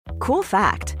Cool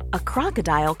fact, a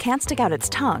crocodile can't stick out its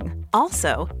tongue.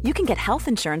 Also, you can get health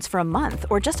insurance for a month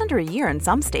or just under a year in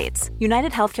some states.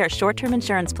 United Healthcare short-term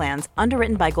insurance plans,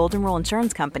 underwritten by Golden Rule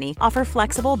Insurance Company, offer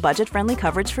flexible, budget-friendly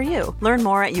coverage for you. Learn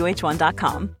more at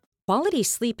uh1.com. Quality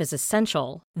sleep is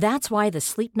essential. That's why the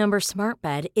Sleep Number Smart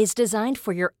Bed is designed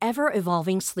for your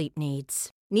ever-evolving sleep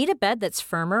needs. Need a bed that's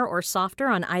firmer or softer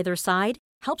on either side?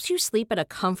 Helps you sleep at a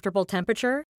comfortable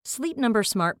temperature? Sleep Number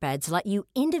Smart Beds let you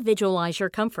individualize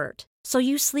your comfort, so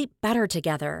you sleep better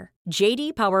together.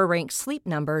 J.D. Power ranks Sleep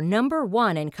Number number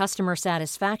 1 in customer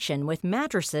satisfaction with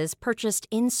mattresses purchased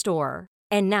in-store.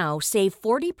 And now, save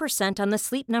 40% on the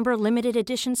Sleep Number Limited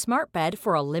Edition Smart Bed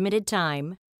for a limited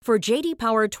time. For J.D.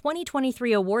 Power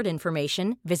 2023 award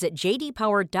information, visit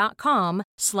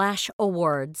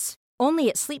jdpower.com/awards. Only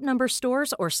at Sleep Number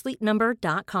stores or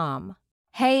sleepnumber.com.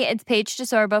 Hey, it's Paige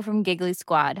DeSorbo from Giggly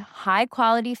Squad. High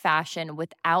quality fashion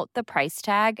without the price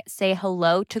tag. Say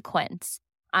hello to Quince.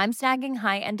 I'm snagging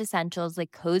high-end essentials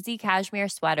like cozy cashmere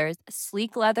sweaters,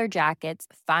 sleek leather jackets,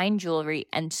 fine jewelry,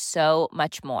 and so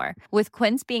much more. With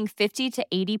Quince being 50 to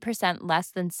 80%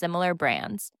 less than similar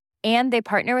brands. And they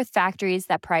partner with factories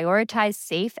that prioritize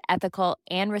safe, ethical,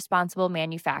 and responsible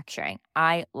manufacturing.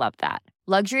 I love that.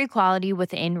 Luxury quality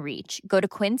within reach. Go to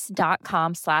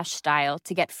quince.com/style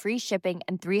to get free shipping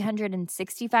and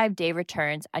 365-day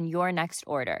returns on your next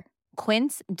order.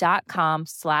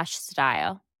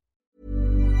 Quince.com/style.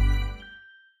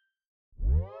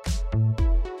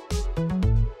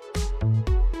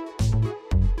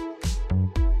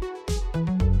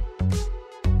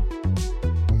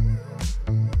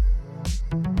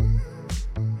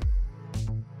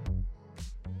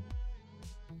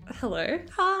 Hello.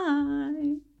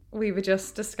 Hi. We were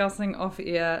just discussing off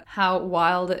air how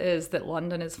wild it is that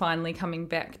London is finally coming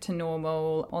back to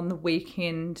normal. On the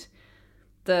weekend,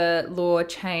 the law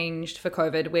changed for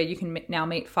COVID where you can now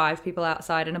meet 5 people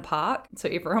outside in a park. So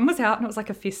everyone was out and it was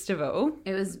like a festival.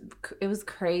 It was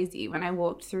crazy. When I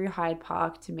walked through Hyde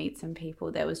Park to meet some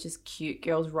people, there was just cute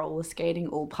girls roller skating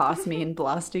all past me and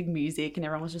blasting music, and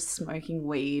everyone was just smoking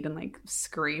weed and like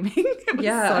screaming. It was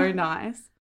so nice.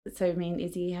 So me and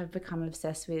Izzy have become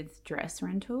obsessed with dress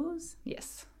rentals.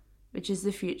 Yes. Which is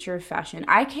the future of fashion.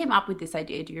 I came up with this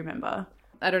idea, do you remember?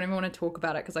 I don't even want to talk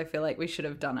about it because I feel like we should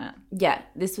have done it. Yeah,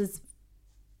 this was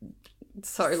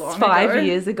so long 5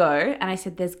 years ago. And I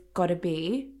said there's got to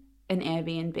be an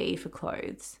Airbnb for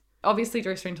clothes. Obviously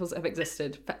dress rentals have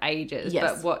existed for ages.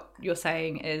 Yes. But what you're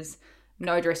saying is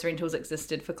no dress rentals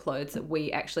existed for clothes that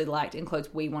we actually liked and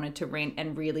clothes we wanted to rent,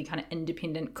 and really kind of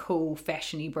independent, cool,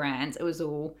 fashiony brands. It was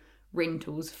all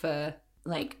rentals for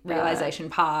like Realisation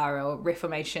Par or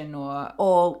Reformation or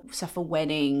stuff for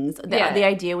weddings. The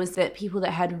idea was that people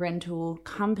that had rental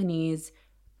companies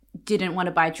didn't want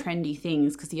to buy trendy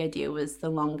things because the idea was the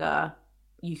longer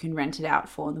you can rent it out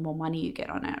for, the more money you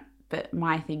get on it. But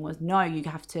my thing was, no, you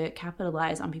have to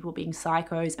capitalize on people being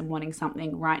psychos and wanting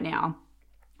something right now,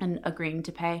 and agreeing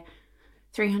to pay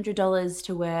 $300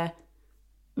 to wear.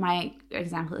 My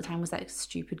example at the time was that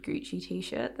stupid Gucci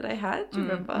t-shirt that I had. Do you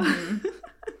remember? Mm-hmm.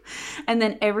 And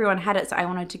then everyone had it, so I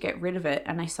wanted to get rid of it,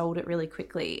 and I sold it really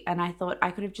quickly. And I thought I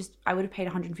would have paid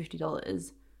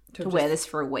 $150 to wear this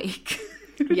for a week.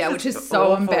 Yeah, which is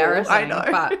so embarrassing. I know.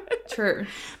 But true.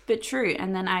 But true.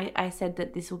 And then I said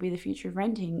that this will be the future of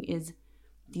renting, is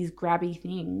these grabby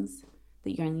things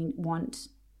that you only want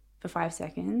for 5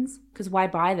 seconds, because why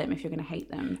buy them if you're going to hate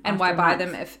them? And why buy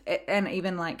them if, and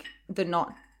even like the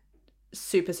not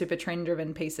super trend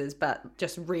driven pieces, but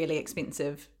just really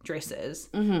expensive dresses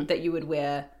that you would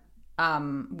wear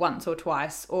once or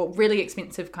twice, or really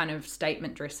expensive kind of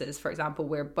statement dresses. For example,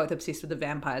 we're both obsessed with The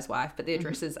Vampire's Wife, but their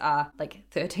dresses are like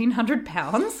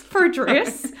 £1,300 for a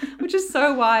dress, which is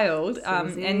so wild.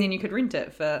 And then you could rent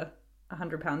it for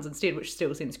 £100 instead, which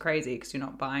still seems crazy because you're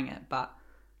not buying it, but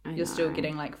you're still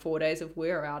getting like 4 days of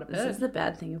wear out of it. This is the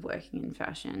bad thing of working in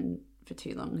fashion for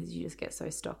too long, is you just get so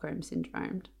Stockholm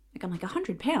syndromed. Like, I'm like,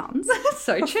 £100? That's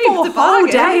so cheap. 4 whole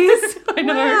days. I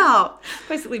know. Wow.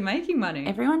 Basically making money.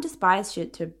 Everyone just buys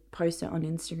shit to post it on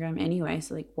Instagram anyway,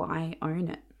 so like, why own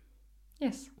it?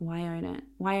 Yes. Why own it?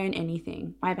 Why own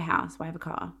anything? Why have a house? Why have a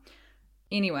car?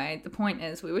 Anyway, the point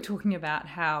is, we were talking about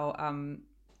how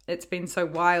it's been so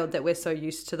wild that we're so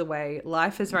used to the way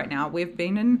life is right now. We've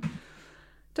been in...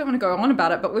 Don't want to go on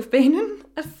about it, but we've been in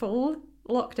a full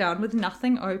lockdown with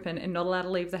nothing open and not allowed to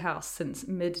leave the house since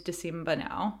mid-December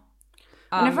now.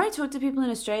 Whenever I talk to people in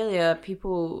Australia,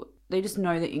 they just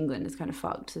know that England is kind of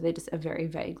fucked. So they just are very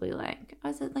vaguely like, oh,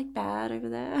 is it like bad over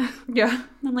there? Yeah.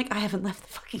 And I'm like, I haven't left the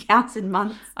fucking house in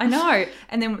months. I know.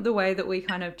 And then the way that we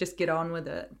kind of just get on with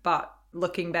it. But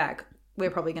looking back, we're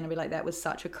probably going to be like, that was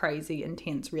such a crazy,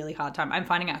 intense, really hard time. I'm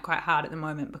finding it quite hard at the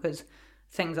moment because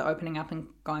things are opening up and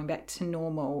going back to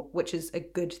normal, which is a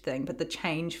good thing. But the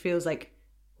change feels like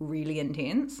really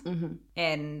intense.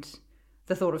 And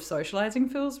the thought of socializing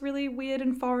feels really weird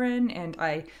and foreign. And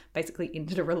I basically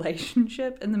entered a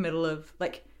relationship in the middle of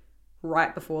like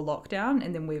right before lockdown.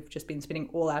 And then we've just been spending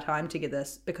all our time together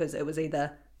because it was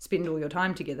either spend all your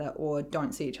time together or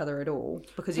don't see each other at all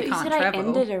because you can't travel. I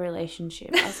ended a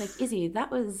relationship. I was like, Izzy, that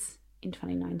was in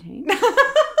 2019.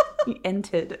 You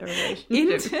entered a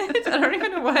relationship. I don't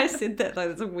even know why I said that. Like,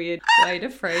 that's a weird way to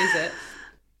phrase it.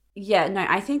 Yeah, no,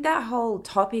 I think that whole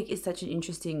topic is such an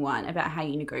interesting one about how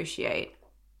you negotiate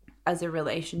as a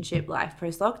relationship life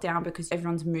post-lockdown, because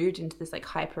everyone's moved into this like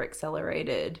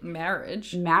hyper-accelerated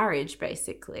marriage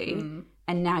basically.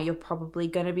 And now you're probably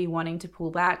going to be wanting to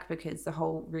pull back because the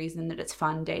whole reason that it's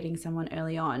fun dating someone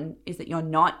early on is that you're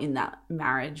not in that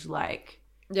marriage like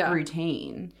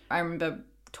routine. I remember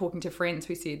talking to friends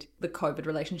who said the COVID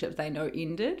relationships they know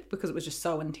ended because it was just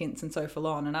so intense and so full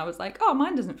on. And I was like, oh,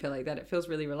 mine doesn't feel like that. It feels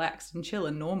really relaxed and chill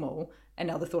and normal. And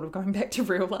now the thought of going back to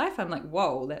real life, I'm like,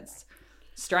 whoa, that's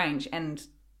strange. And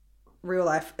real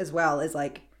life as well is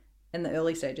like in the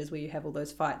early stages where you have all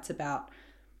those fights about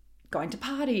going to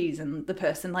parties and the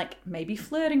person like maybe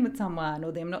flirting with someone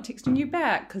or them not texting you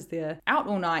back because they're out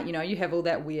all night. You know, you have all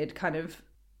that weird kind of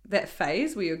that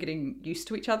phase where you're getting used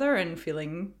to each other and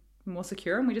feeling more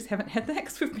secure, and we just haven't had that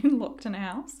because we've been locked in a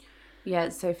house. Yeah,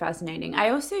 it's so fascinating. I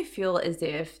also feel as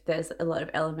if there's a lot of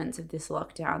elements of this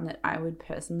lockdown that I would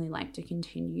personally like to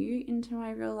continue into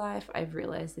my real life. I've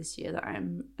realized this year that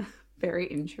I'm very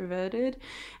introverted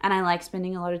and I like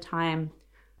spending a lot of time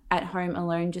at home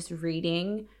alone just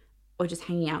reading or just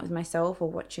hanging out with myself or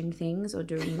watching things or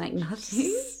doing like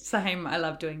nothing. Same. I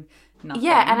love doing nothing.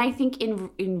 Yeah, and I think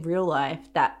in real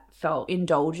life that felt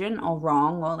indulgent or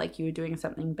wrong or like you were doing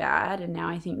something bad, and now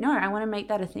I think, no, I want to make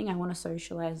that a thing. I want to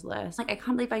socialize less. Like, I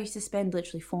can't believe I used to spend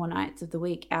literally 4 nights of the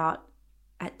week out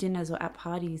at dinners or at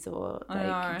parties or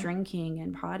like drinking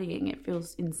and partying. It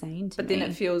feels insane to me. But then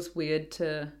it feels weird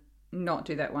to not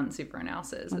do that once everyone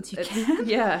else is. Once you can.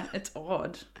 Yeah, it's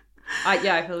odd. I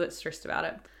feel a bit stressed about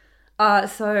it.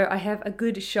 So I have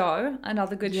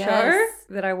another good show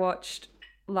that I watched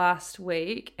last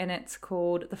week, and it's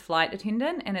called The Flight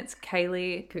Attendant, and it's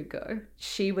Kaylee Cuoco.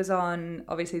 She was on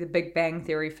obviously The Big Bang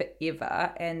Theory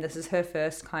forever, and this is her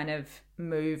first kind of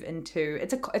move into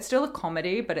it's still a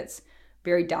comedy, but it's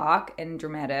very dark and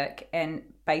dramatic, and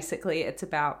basically it's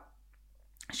about,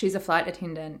 she's a flight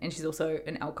attendant and she's also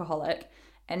an alcoholic,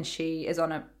 and she is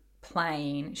on a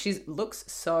plane. She looks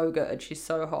so good, she's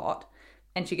so hot,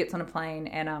 and she gets on a plane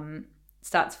and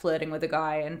starts flirting with a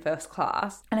guy in first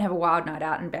class and have a wild night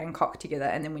out in Bangkok together.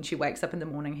 And then when she wakes up in the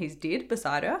morning, he's dead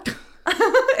beside her.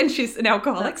 And she's an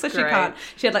alcoholic. That's so great.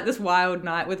 She had like this wild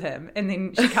night with him, and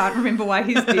then she can't remember why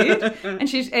he's dead.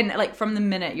 And like from the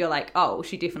minute you're like, oh,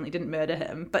 she definitely didn't murder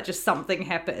him, but just something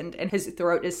happened and his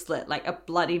throat is slit, like a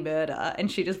bloody murder.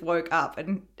 And she just woke up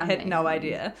and had no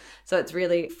idea. So it's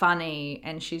really funny.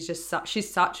 And she's such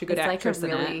a good actress. It's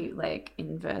like a really like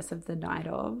inverse of The Night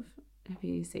Of. Have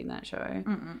you seen that show?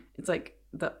 Mm-mm. It's like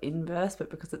the inverse, but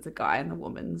because it's a guy and the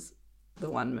woman's the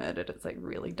one murdered, it's like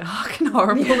really dark and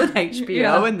horrible on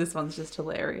HBO, and this one's just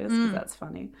hilarious because that's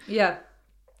funny. Yeah.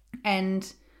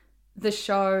 And the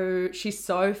show, she's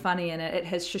so funny in it. It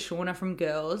has Shoshana from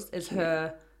Girls as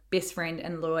her best friend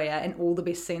and lawyer, and all the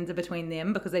best scenes are between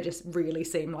them because they just really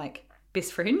seem like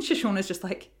best friends. Shoshana's just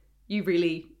like, you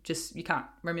can't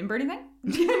remember anything?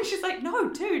 And she's like, no,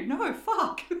 dude, no,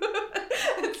 fuck.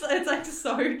 It's like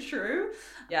so true.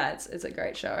 Yeah, it's a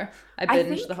great show. I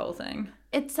binged the whole thing.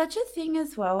 It's such a thing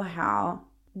as well how,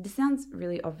 this sounds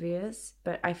really obvious,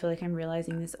 but I feel like I'm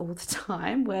realizing this all the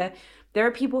time, where there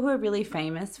are people who are really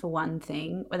famous for one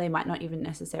thing, or they might not even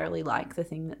necessarily like the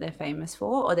thing that they're famous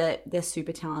for, or they're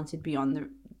super talented beyond the,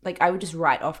 like, I would just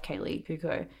write off Kaylee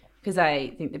Cuoco because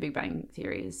I think The Big Bang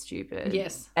Theory is stupid.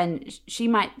 Yes. And she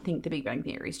might think The Big Bang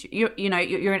Theory is stupid.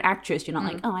 You're an actress. You're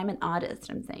not like, oh, I'm an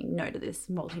artist. I'm saying no to this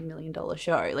multi-million-dollar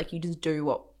show. Like, you just do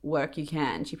what work you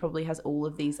can. She probably has all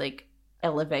of these, like,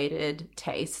 elevated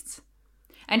tastes.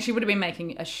 And she would have been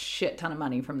making a shit ton of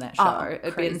money from that show. Oh,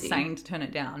 it'd be insane to turn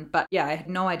it down. But yeah, I had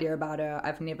no idea about her.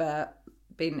 I've never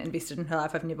been invested in her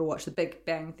life. I've never watched The Big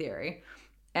Bang Theory.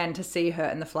 And to see her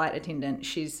in The Flight Attendant,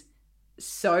 she's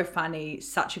so funny,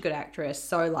 such a good actress,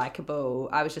 so likable.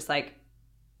 I was just like,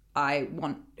 I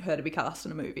want her to be cast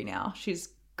in a movie now. She's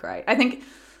great. I think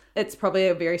it's probably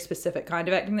a very specific kind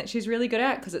of acting that she's really good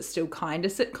at because it's still kind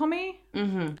of sitcom-y.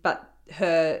 Mm-hmm. But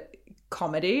her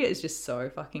comedy is just so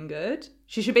fucking good.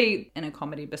 She should be in a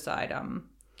comedy beside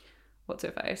what's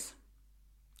her face?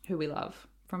 who we love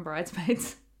from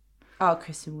Bridesmaids. Oh,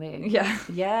 Kristen Wiig. Yeah.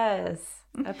 Yes.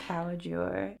 A power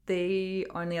duo. The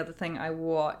only other thing I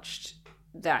watched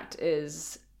that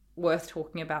is worth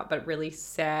talking about but really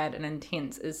sad and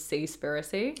intense is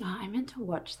Seaspiracy. Oh, I meant to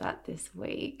watch that this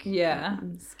week. Yeah.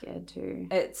 I'm scared too.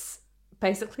 It's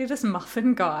basically this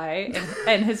muffin guy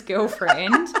and his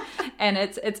girlfriend, and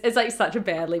it's like such a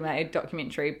badly made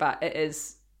documentary, but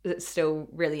it's still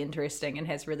really interesting and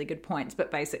has really good points.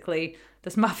 But basically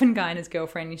this muffin guy and his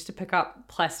girlfriend used to pick up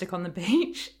plastic on the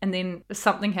beach, and then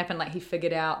something happened, like he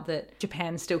figured out that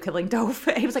Japan's still killing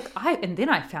dolphins. He was like, and then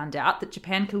I found out that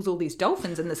Japan kills all these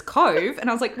dolphins in this cove, and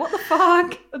I was like, what the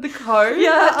fuck? The Cove?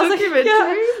 Yeah, I was documentary? like,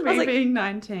 I was like, being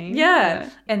 19. Yeah.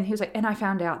 And he was like, and I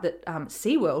found out that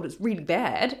SeaWorld is really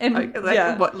bad. And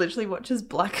literally watches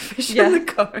blackfish in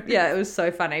the Cove. Yeah, it was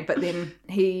so funny. But then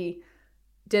he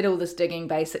did all this digging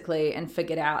basically and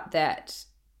figured out that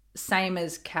same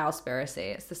as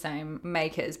Cowspiracy, it's the same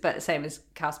makers, but same as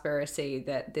Cowspiracy,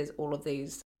 that there's all of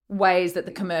these ways that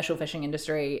the commercial fishing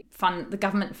industry the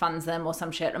government funds them or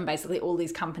some shit, and basically all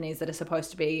these companies that are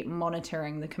supposed to be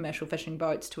monitoring the commercial fishing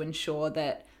boats to ensure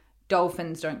that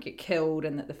dolphins don't get killed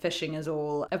and that the fishing is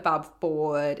all above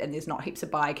board and there's not heaps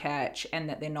of bycatch and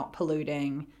that they're not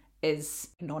polluting is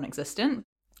non-existent.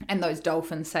 And those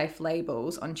dolphin safe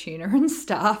labels on tuna and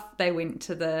stuff, they went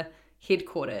to the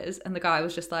headquarters and the guy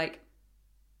was just like,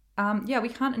 yeah, we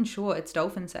can't ensure it's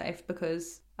dolphin safe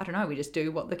because, I don't know, we just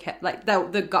do what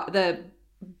the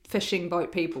fishing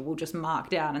boat people will just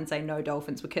mark down and say no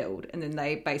dolphins were killed, and then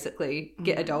they basically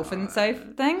get a dolphin safe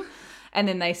thing, and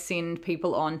then they send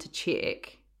people on to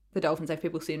check. The dolphin safe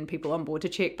people send people on board to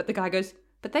check, but the guy goes,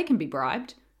 but they can be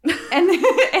bribed. and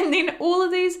then all of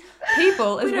these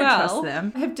people as well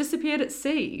have disappeared at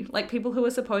sea. Like people who are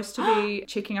supposed to be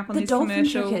checking up on these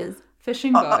commercial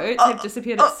fishing boats have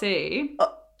disappeared at sea.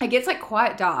 It gets like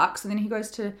quite dark, so then he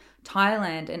goes to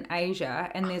Thailand and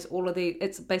Asia, and there's all of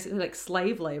it's basically like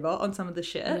slave labor on some of the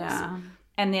ships. Yeah.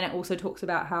 And then it also talks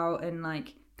about how in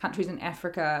like countries in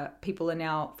Africa, people are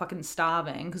now fucking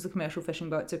starving because the commercial fishing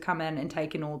boats have come in and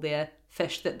taken all their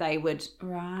fish that they would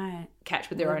catch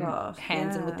with their own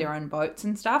hands and with their own boats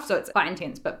and stuff. So it's quite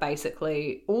intense, but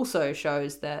basically also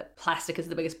shows that plastic is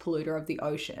the biggest polluter of the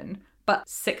ocean. But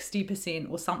 60%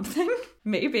 or something,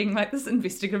 me being like this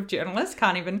investigative journalist,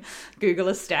 can't even Google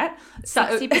a stat.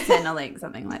 60% or like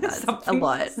something like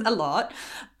that. A lot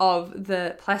of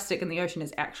the plastic in the ocean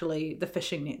is actually the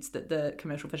fishing nets that the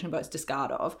commercial fishing boats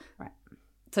discard of. Right.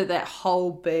 So that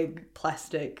whole big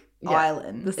plastic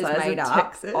island is made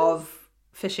up of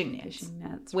fishing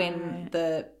nets. When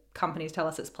the companies tell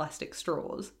us it's plastic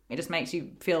straws, it just makes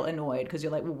you feel annoyed because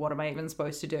you're like, well, what am I even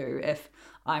supposed to do if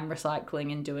I'm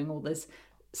recycling and doing all this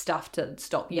stuff to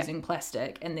stop using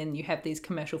plastic? And then you have these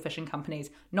commercial fishing companies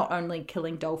not only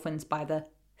killing dolphins by the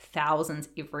thousands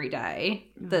every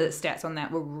day. The stats on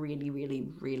that were really, really,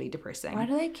 really depressing. Why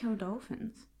do they kill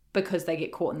dolphins? Because they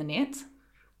get caught in the nets.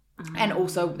 And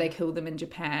also they kill them in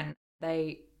Japan.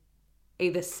 They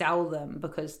either sell them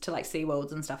to like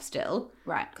SeaWorlds and stuff still.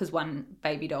 Right. Because one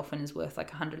baby dolphin is worth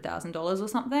like $100,000 or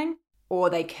something. Or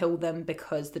they kill them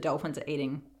because the dolphins are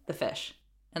eating the fish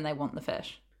and they want the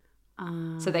fish.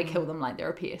 So they kill them like they're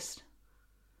a pest,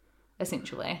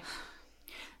 essentially.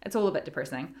 It's all a bit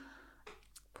depressing.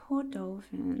 Poor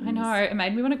dolphins. I know. It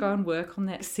made me want to go and work on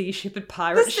that Sea Shepherd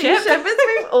pirate ship. Sea Shepherds,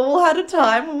 we've all had a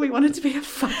time when we wanted to be a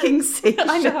fucking sea shepherd.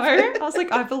 I know. I was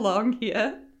like, I belong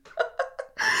here.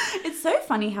 It's so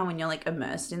funny how when you're like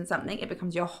immersed in something, it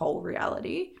becomes your whole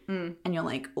reality. And you're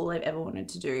like, all I've ever wanted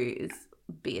to do is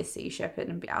be a sea shepherd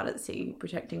and be out at sea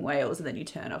protecting whales, and then you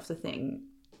turn off the thing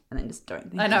and then just don't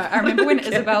think. I know. I remember when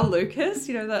Isabel Lucas,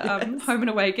 you know, the Home and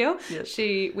Away girl,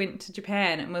 she went to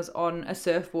Japan and was on a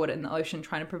surfboard in the ocean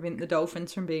trying to prevent the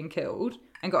dolphins from being killed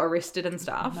and got arrested and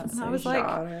stuff. That's and so I was like,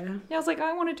 I was like,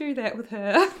 I want to do that with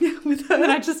her.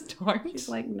 And I just don't. She's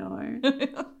like, no.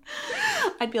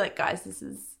 I'd be like, guys, this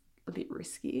is a bit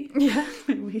risky. Yeah.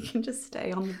 We can just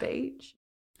stay on the beach.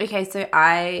 Okay, so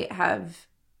I have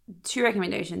 2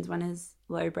 recommendations. One is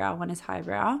lowbrow, one is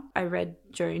highbrow. I read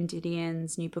Joan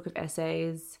Didion's new book of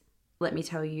essays, Let Me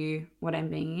Tell You What I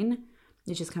Mean,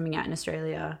 which is coming out in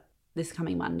Australia this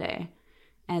coming Monday.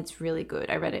 And it's really good.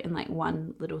 I read it in like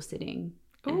one little sitting.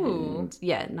 Ooh. And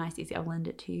yeah, nice, easy. I'll lend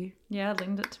it to you. Yeah,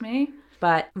 lend it to me.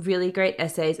 But really great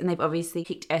essays. And they've obviously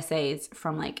picked essays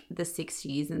from like the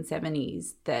 60s and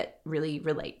 70s that really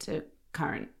relate to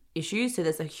current issues. So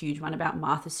there's a huge one about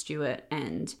Martha Stewart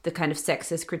and the kind of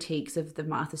sexist critiques of the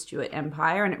Martha Stewart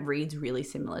empire, and it reads really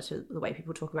similar to the way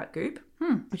people talk about Goop,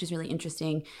 which is really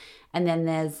interesting. And then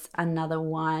there's another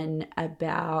one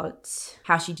about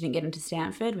how she didn't get into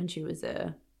Stanford when she was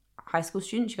a high school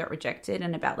student. She got rejected,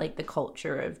 and about like the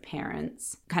culture of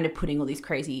parents kind of putting all these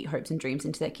crazy hopes and dreams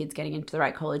into their kids getting into the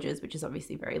right colleges, which is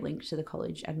obviously very linked to the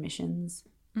college admissions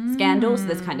scandal. So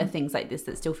there's kind of things like this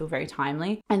that still feel very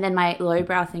timely. And then my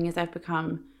lowbrow thing is I've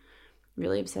become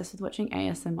really obsessed with watching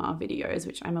ASMR videos,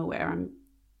 which I'm aware I'm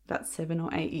about 7 or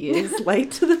 8 years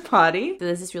late to the party. So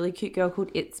there's this really cute girl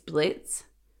called It's Blitz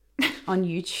on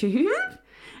YouTube.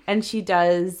 And she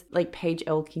does like Paige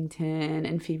Elkington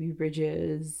and Phoebe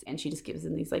Bridgers, and she just gives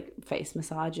them these like face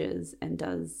massages and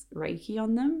does Reiki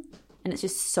on them. And it's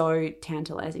just so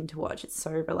tantalizing to watch. It's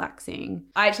so relaxing.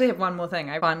 I actually have one more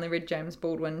thing. I finally read James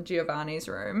Baldwin, Giovanni's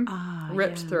Room.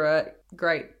 Ripped through it.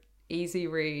 Great, easy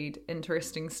read,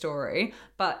 interesting story.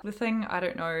 But the thing, I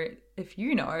don't know if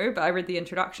you know, but I read the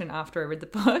introduction after I read the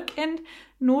book, and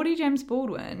naughty James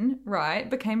Baldwin, right,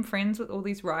 became friends with all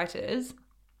these writers.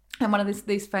 And one of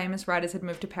these famous writers had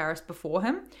moved to Paris before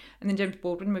him. And then James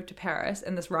Baldwin moved to Paris,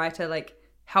 and this writer like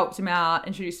helped him out,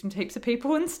 introduced him to heaps of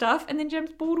people and stuff. And then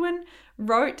James Baldwin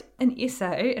wrote an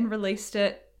essay and released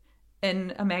it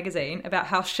in a magazine about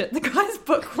how shit the guy's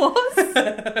book was.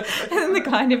 And then the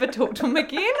guy never talked to him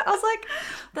again. I was like,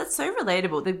 that's so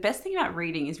relatable. The best thing about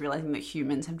reading is realizing that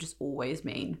humans have just always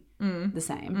been the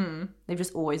same. They've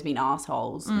just always been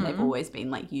assholes, and they've always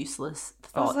been like useless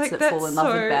thoughts that fall in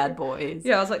love with bad boys.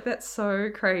 Yeah, I was like, that's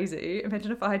so crazy.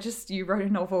 Imagine if you wrote a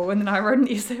novel and then I wrote an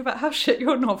essay about how shit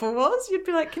your novel was. You'd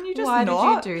be like, can you just Why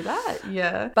not? did you do that?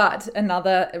 Yeah. But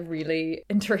another really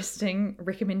interesting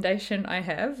recommendation I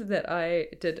have that I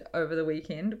did over the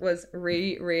weekend was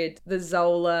reread the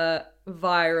Zola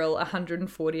viral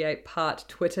 148-part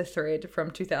Twitter thread from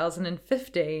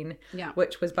 2015,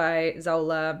 which was by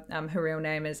Zola. Her real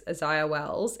name is Isaiah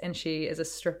Wells, and she is a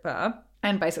stripper.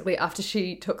 And basically, after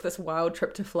she took this wild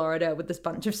trip to Florida with this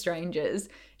bunch of strangers,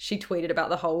 she tweeted about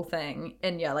the whole thing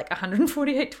in, like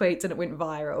 148 tweets, and it went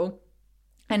viral.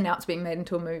 And now it's being made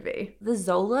into a movie. The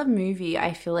Zola movie,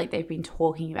 I feel like they've been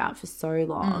talking about for so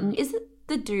long. Is it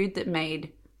the dude that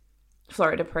made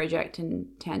Florida Project and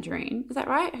Tangerine? Is that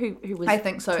right? Who was I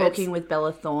think so. Talking with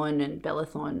Bella Thorne, and Bella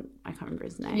Thorne, I can't remember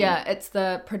his name. Yeah, it's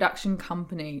the production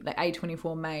company that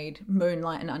A24 made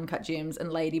Moonlight and Uncut Gems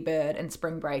and Lady Bird and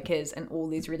Spring Breakers and all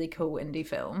these really cool indie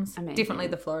films. Amazing. Definitely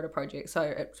the Florida Project, so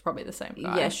it's probably the same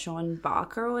guy. Yeah, Sean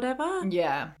Barker or whatever.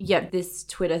 Yeah. Yeah, this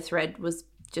Twitter thread was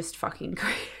just fucking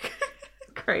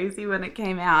crazy when it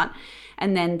came out.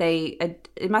 And then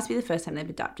it must be the first time they've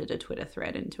adapted a Twitter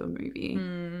thread into a movie.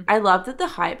 I love that the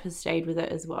hype has stayed with it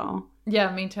as well.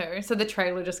 Yeah, me too. So the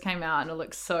trailer just came out and it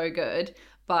looks so good.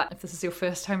 But if this is your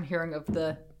first time hearing of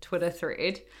the Twitter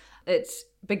thread, it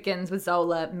begins with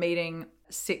Zola meeting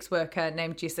a sex worker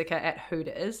named Jessica at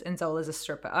Hooters, and Zola's a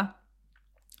stripper.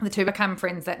 The two become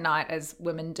friends that night, as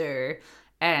women do,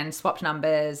 and swapped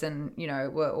numbers and,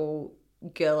 were all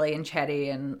girly and chatty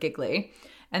and giggly.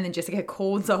 And then Jessica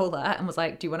called Zola and was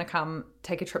like, do you want to come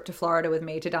take a trip to Florida with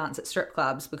me to dance at strip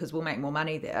clubs because we'll make more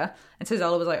money there? And so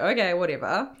Zola was like, okay,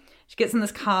 whatever. She gets in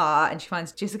this car and she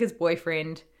finds Jessica's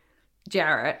boyfriend,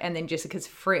 Jarrett, and then Jessica's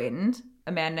friend,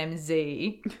 a man named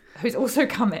Z, who's also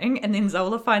coming. And then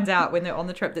Zola finds out when they're on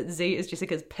the trip that Z is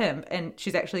Jessica's pimp and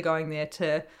she's actually going there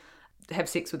to have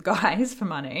sex with guys for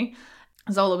money.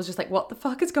 Zola was just like, what the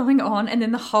fuck is going on? And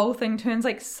then the whole thing turns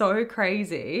like so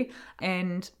crazy,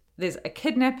 and there's a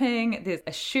kidnapping, there's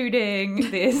a shooting,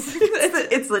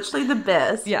 it's literally the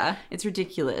best. Yeah. It's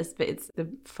ridiculous, but it's the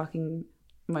fucking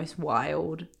most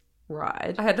wild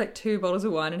ride. I had like 2 bottles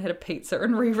of wine and had a pizza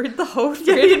and reread the whole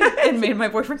thread, and me and my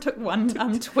boyfriend took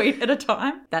one tweet at a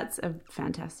time. That's a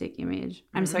fantastic image.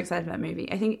 I'm so excited for that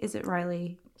movie. I think, is it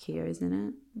Riley Keough's in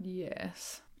it?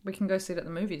 Yes. We can go see it at the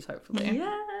movies, hopefully.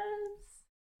 Yes.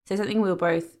 So something we were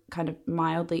both kind of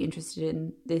mildly interested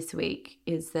in this week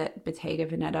is that Bottega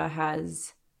Veneta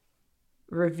has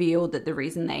revealed that the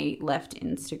reason they left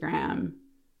Instagram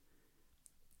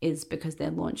is because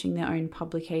they're launching their own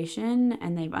publication,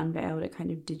 and they've unveiled a kind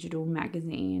of digital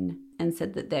magazine and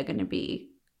said that they're going to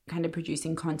be kind of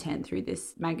producing content through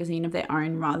this magazine of their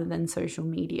own rather than social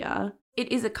media.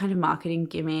 It is a kind of marketing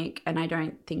gimmick, and I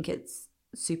don't think it's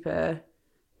super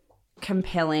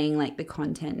compelling, like the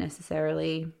content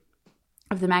necessarily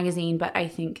of the magazine, but I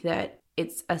think that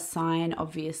it's a sign,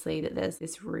 obviously, that there's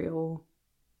this real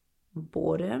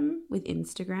boredom with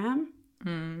Instagram.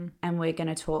 And we're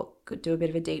going to do a bit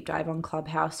of a deep dive on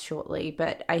Clubhouse shortly,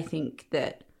 but I think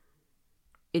that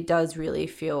it does really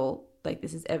feel like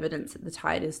this is evidence that the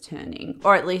tide is turning,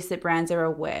 or at least that brands are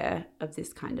aware of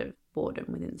this kind of boredom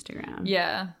with Instagram.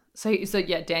 Yeah. So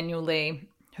yeah, Daniel Lee,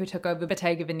 who took over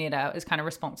Bottega Veneta, is kind of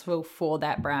responsible for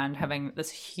that brand having this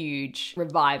huge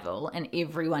revival and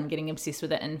everyone getting obsessed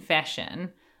with it in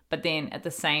fashion. But then at the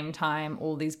same time,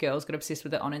 all these girls got obsessed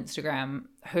with it on Instagram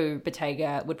who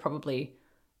Bottega would probably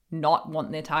not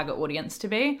want their target audience to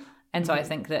be. And so I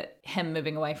think that him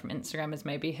moving away from Instagram is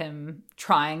maybe him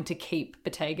trying to keep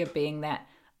Bottega being that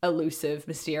elusive,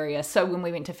 mysterious. So when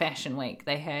we went to Fashion Week,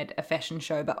 they had a fashion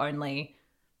show, but only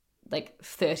like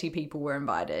 30 people were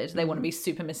invited. They want to be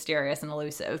super mysterious and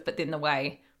elusive. But then the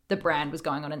way the brand was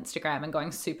going on Instagram and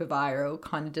going super viral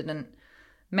kind of didn't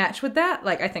match with that.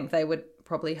 Like, I think they would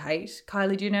probably hate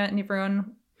Kylie Jenner and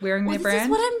everyone wearing their brand. This is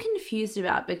what I'm confused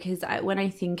about, because when I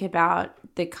think about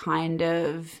the kind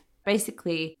of,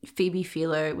 basically Phoebe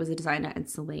Philo was a designer at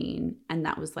Celine, and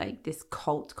that was like this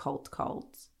cult.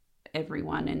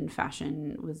 Everyone in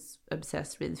fashion was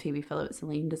obsessed with Phoebe Philo at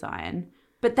Celine design.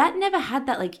 But that never had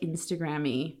that like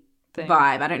Instagram-y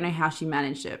vibe. I don't know how she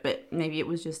managed it, but maybe it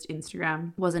was just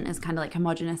Instagram wasn't as kind of like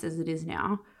homogenous as it is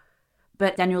now.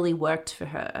 But Daniel Lee worked for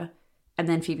her, and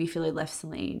then Phoebe Philo left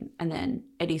Celine, and then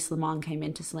Eddie Slimane came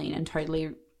into Celine and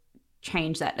totally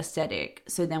changed that aesthetic.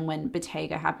 So then when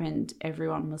Bottega happened,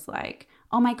 everyone was like,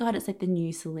 oh my God, it's like the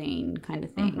new Celine kind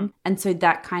of thing. And so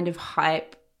that kind of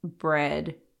hype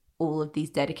bred all of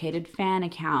these dedicated fan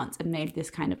accounts and made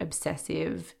this kind of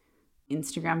obsessive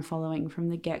Instagram following from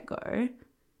the get-go.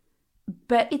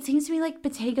 But it seems to me like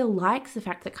Bottega likes the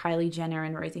fact that Kylie Jenner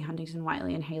and Rosie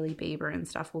Huntington-Whiteley and Hailey Bieber and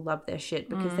stuff will love their shit,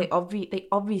 because they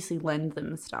obviously lend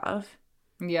them stuff.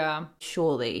 Yeah.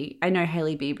 Surely. I know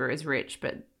Hailey Bieber is rich,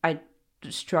 but I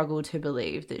struggle to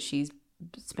believe that she's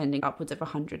spending upwards of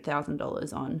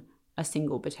 $100,000 on a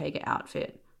single Bottega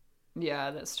outfit.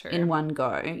 Yeah, that's true. In one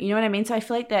go. You know what I mean? So I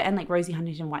feel like they're, and like Rosie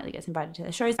Huntington-Whiteley gets invited to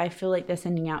their shows, I feel like they're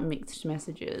sending out mixed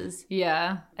messages.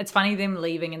 Yeah. It's funny them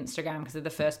leaving Instagram, because they're the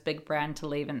first big brand to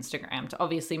leave Instagram to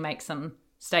obviously make some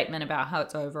statement about how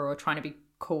it's over or trying to be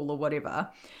cool or whatever.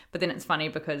 But then it's funny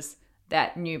because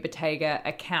that new Bottega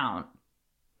account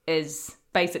is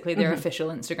basically their official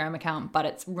Instagram account, but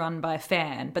it's run by a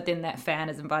fan. But then that fan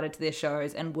is invited to their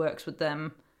shows and works with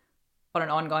them on an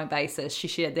ongoing basis. She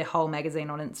shared their whole magazine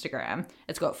on Instagram.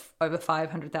 It's got over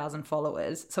 500,000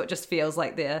 followers. So it just feels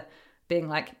like they're being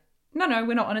like, no,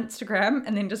 we're not on Instagram.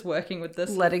 And then just working with this.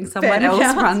 Letting someone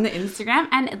else run the Instagram.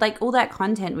 And like all that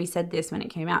content, we said this when it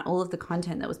came out, all of the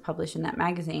content that was published in that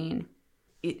magazine,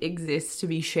 it exists to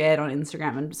be shared on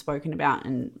Instagram and spoken about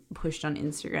and pushed on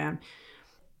Instagram.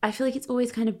 I feel like it's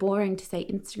always kind of boring to say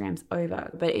Instagram's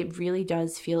over, but it really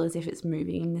does feel as if it's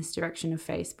moving in this direction of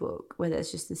Facebook, where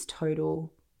there's just this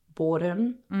total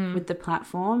boredom with the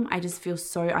platform. I just feel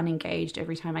so unengaged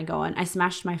every time I go on. I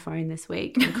smashed my phone this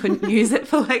week and couldn't use it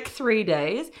for like 3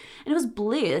 days, and it was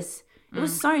bliss. It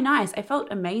was so nice. I felt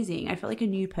amazing. I felt like a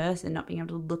new person, not being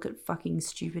able to look at fucking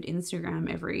stupid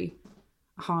Instagram every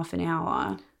half an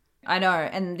hour. I know.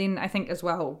 And then I think as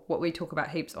well, what we talk about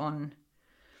heaps on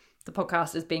the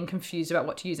podcast is being confused about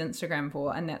what to use Instagram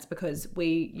for, and that's because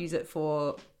we use it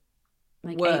for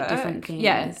like work. 8 different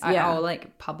things. I'll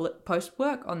like public post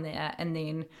work on there, and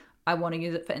then I want to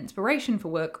use it for inspiration for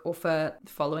work or for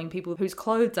following people whose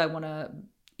clothes I want to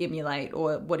emulate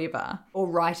or whatever. Or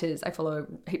writers. I follow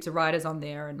heaps of writers on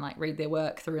there and like read their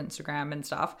work through Instagram and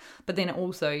stuff. But then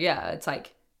also, it's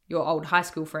like your old high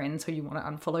school friends who you want to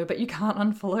unfollow, but you can't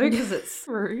unfollow because it's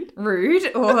rude.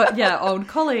 Or old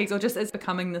colleagues, or just it's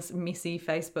becoming this messy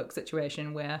Facebook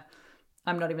situation where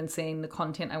I'm not even seeing the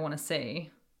content I want to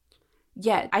see.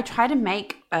 Yeah, I try to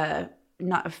make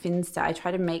not a Finsta, I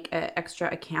try to make an extra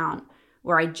account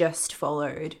where I just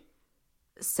followed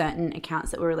certain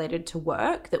accounts that were related to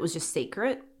work that was just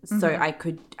secret. So I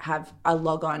could have a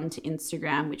log on to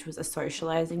Instagram, which was a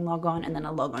socializing log on, and then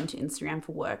a log on to Instagram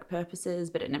for work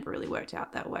purposes, but it never really worked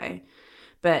out that way.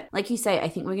 But like you say, I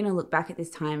think we're going to look back at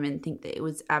this time and think that it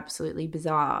was absolutely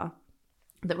bizarre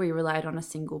that we relied on a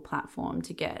single platform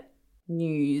to get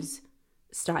news,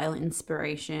 style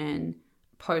inspiration,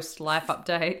 post life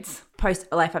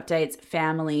updates,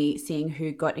 family, seeing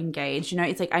who got engaged. You know,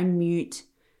 it's like I mute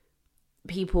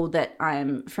people that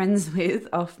I'm friends with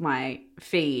off my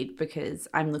feed because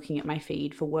I'm looking at my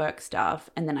feed for work stuff,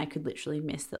 and then I could literally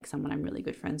miss that someone I'm really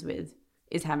good friends with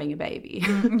is having a baby.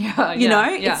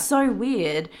 It's so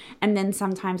weird. And then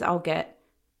sometimes I'll get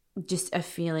just a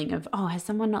feeling of, oh, has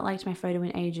someone not liked my photo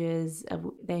in ages? Are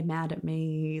they mad at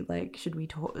me? Like, should we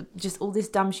talk? Just all this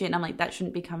dumb shit. And I'm like, that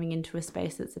shouldn't be coming into a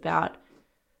space that's about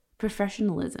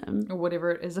professionalism or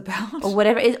whatever it is about, or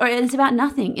whatever it is, or it's about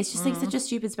nothing. It's just like such a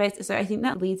stupid space. So I think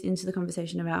that leads into the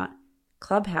conversation about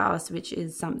Clubhouse, which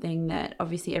is something that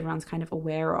obviously everyone's kind of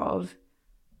aware of.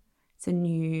 It's a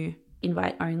new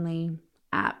invite only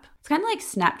app. It's kind of like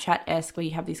Snapchat-esque, where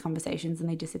you have these conversations and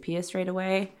they disappear straight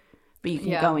away. But you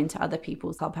can go into other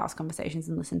people's Clubhouse conversations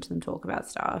and listen to them talk about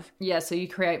stuff. Yeah, so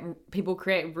people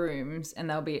create rooms and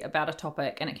they'll be about a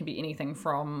topic, and it can be anything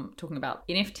from talking about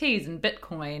NFTs and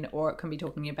Bitcoin, or it can be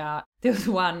talking about, there was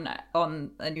one on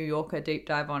a New Yorker deep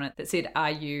dive on it that said,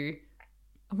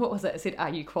 what was it? It said, are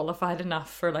you qualified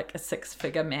enough for like a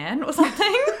 6-figure man or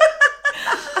something?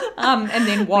 And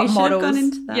then what models,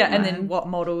 and then what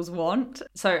models want.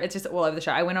 So it's just all over the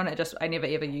show. I went on it, I never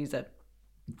ever use it,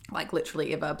 like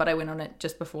literally ever, but I went on it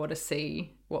just before to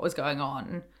see what was going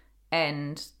on,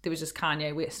 and there was just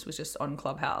Kanye West was just on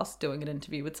Clubhouse doing an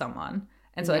interview with someone,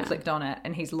 and so I clicked on it,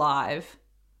 and he's live,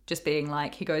 just being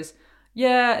like, he goes,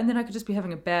 yeah, and then I could just be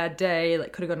having a bad day,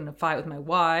 like could have gotten in a fight with my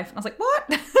wife, and I was like,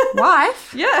 what?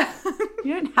 Wife? Yeah.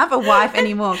 You don't have a wife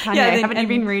anymore, Kanye. Haven't you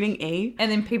been reading Eve? And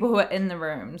then people who are in the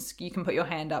rooms, you can put your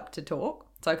hand up to talk,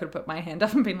 so I could have put my hand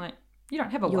up and been like, you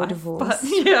don't have a You're wife. divorced.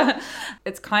 But yeah,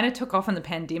 it's kind of took off in the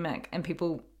pandemic, and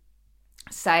people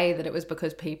say that it was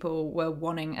because people were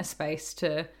wanting a space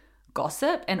to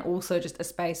gossip, and also just a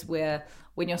space where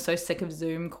when you're so sick of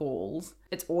Zoom calls,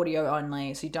 it's audio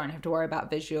only, so you don't have to worry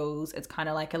about visuals. It's kind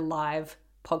of like a live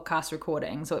podcast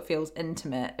recording, so it feels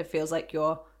intimate. It feels like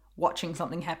you're watching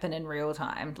something happen in real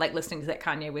time, like listening to that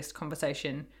Kanye West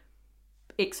conversation.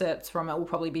 Excerpts from it will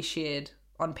probably be shared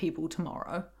on People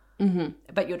tomorrow.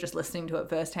 But you're just listening to it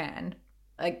firsthand.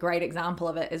 A great example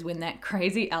of it is when that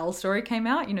crazy Elle story came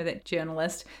out, you know, that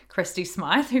journalist Christy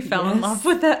Smythe who fell in love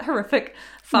with that horrific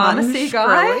pharmacy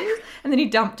guy, and then he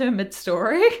dumped her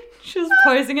mid-story. She was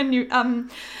posing in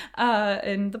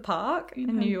the park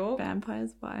in New York.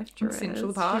 Vampire's wife, in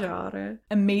Central Park.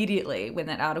 Immediately when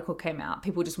that article came out,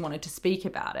 people just wanted to speak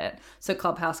about it. So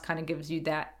Clubhouse kind of gives you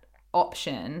that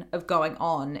option of going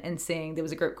on and seeing. There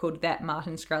was a group called That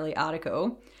Martin Shkreli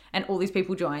Article, and all these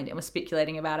people joined and were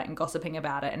speculating about it and gossiping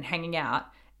about it and hanging out.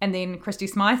 And then Christy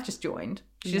Smythe just joined.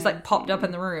 She just like popped up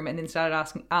in the room and then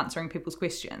started answering people's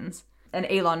questions. And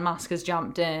Elon Musk has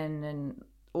jumped in, and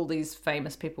all these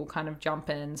famous people kind of jump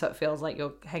in, so it feels like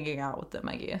you're hanging out with them,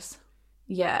 I guess.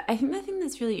 Yeah, I think the thing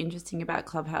that's really interesting about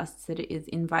Clubhouse is that it is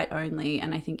invite only,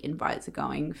 and I think invites are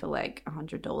going for like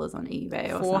 $100 on eBay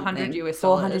or something.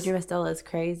 $400 US,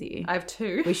 crazy. I have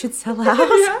 2. We should sell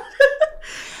ours.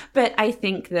 But I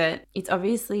think that it's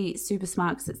obviously super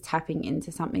smart because it's tapping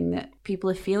into something that people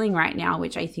are feeling right now,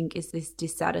 which I think is this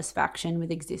dissatisfaction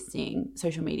with existing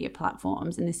social media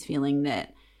platforms, and this feeling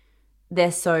that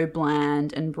they're so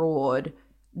bland and broad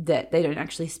that they don't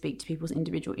actually speak to people's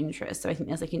individual interests. So I think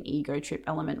there's like an ego trip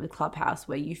element with Clubhouse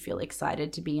where you feel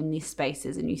excited to be in these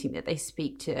spaces and you think that they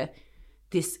speak to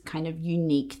this kind of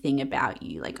unique thing about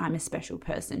you. Like, I'm a special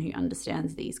person who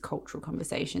understands these cultural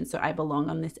conversations, so I belong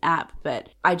on this app. But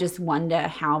I just wonder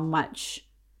how much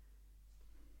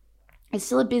it's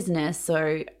still a business.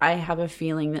 So I have a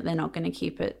feeling that they're not going to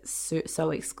keep it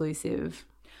so exclusive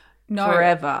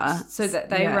forever. So that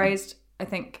they raised, I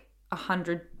think,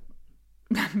 100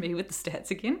 me with the stats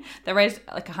again. They raised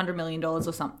like $100 million or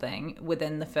something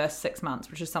within the first 6 months,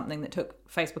 which is something that took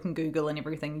Facebook and Google and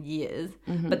everything years.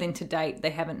 But then to date,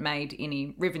 they haven't made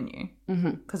any revenue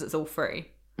because it's all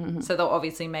free. So they'll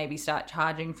obviously maybe start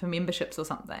charging for memberships or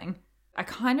something. I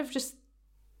kind of just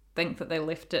think that they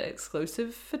left it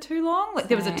exclusive for too long. Like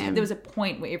there was a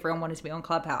point where everyone wanted to be on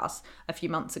Clubhouse a few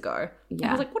months ago. Yeah. And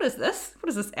I was like, what is this? What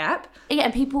is this app? Yeah,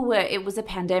 and it was a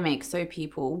pandemic, so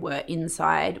people were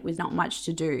inside with not much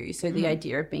to do. So the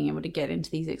idea of being able to get into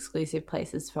these exclusive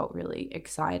places felt really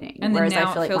exciting. And whereas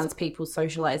I feel like once people's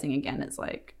socializing again, it's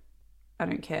like, I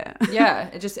don't care. Yeah,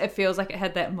 it feels like it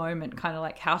had that moment kind of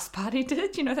like House Party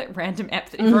did, you know, that random app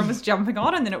that everyone was jumping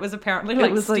on, and then it was apparently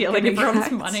like stealing everyone's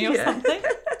money or something.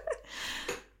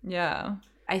 Yeah.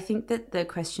 I think that the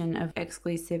question of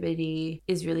exclusivity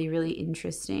is really, really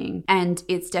interesting, and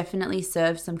it's definitely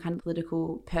served some kind of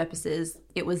political purposes.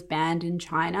 It was banned in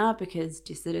China because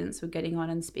dissidents were getting on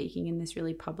and speaking in this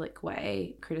really public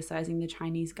way, criticizing the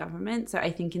Chinese government. So I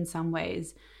think in some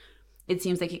ways it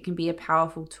seems like it can be a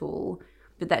powerful tool.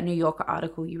 But that New Yorker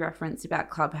article you referenced about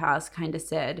Clubhouse kind of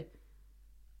said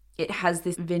it has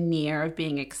this veneer of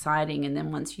being exciting, and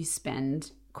then once you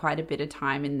spend quite a bit of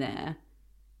time in there,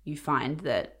 you find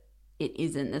that it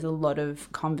isn't. There's a lot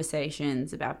of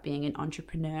conversations about being an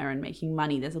entrepreneur and making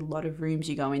money. There's a lot of rooms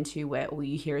you go into where all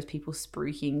you hear is people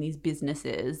spruiking these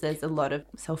businesses. There's a lot of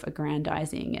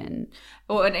self-aggrandizing and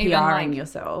even PRing like,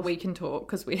 yourself. We can talk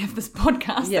because we have this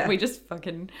podcast that we just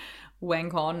fucking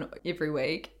wank on every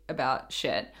week about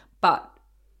shit. But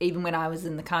even when I was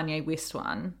in the Kanye West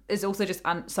one, it's also just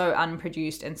so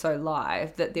unproduced and so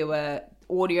live that there were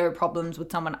audio problems with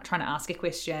someone trying to ask a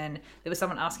question. There was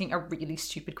someone asking a really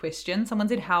stupid question. Someone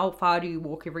said, how far do you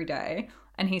walk every day?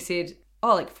 And he said,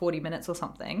 like 40 minutes or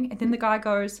something. And then the guy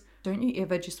goes, don't you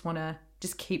ever just want to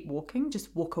just keep walking,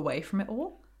 just walk away from it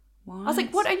all? What? I was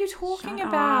like, what are you talking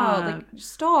about? Like,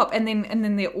 stop. And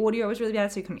then the audio was really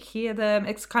bad, so you couldn't hear them.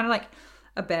 It's kind of like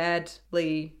a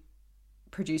badly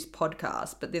produced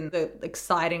podcast, but then the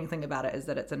exciting thing about it is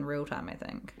that it's in real time, I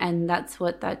think. And that's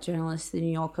what that journalist, the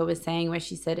New Yorker, was saying, where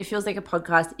she said it feels like a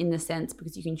podcast in the sense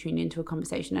because you can tune into a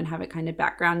conversation and have it kind of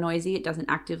background noisy. It doesn't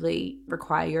actively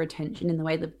require your attention in the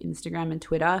way that Instagram and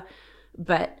Twitter,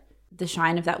 but the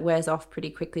shine of that wears off pretty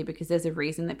quickly because there's a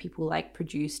reason that people like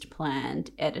produced,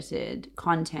 planned, edited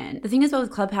content. The thing as well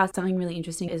with Clubhouse, something really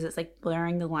interesting is it's like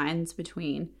blurring the lines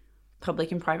between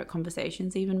public and private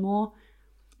conversations even more,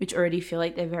 which already feel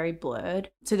like they're very blurred.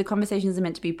 So the conversations are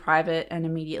meant to be private and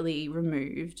immediately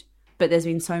removed, but there's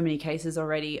been so many cases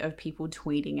already of people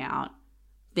tweeting out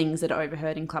things that are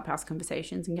overheard in Clubhouse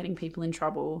conversations and getting people in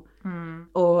trouble.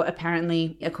 Or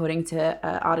apparently, according to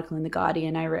an article in The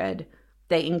Guardian I read,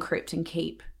 they encrypt and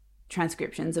keep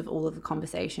transcriptions of all of the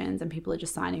conversations, and people are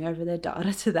just signing over their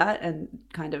data to that, and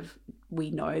kind of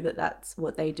we know that that's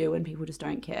what they do and people just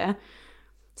don't care.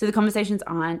 So the conversations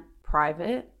aren't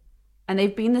private, and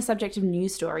they've been the subject of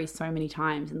news stories so many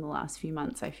times in the last few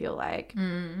months, I feel like.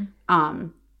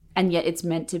 And yet it's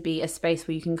meant to be a space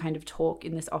where you can kind of talk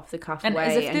in this off-the-cuff way.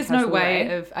 As if there's no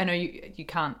way of, I know you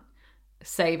can't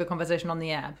save a conversation on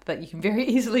the app, but you can very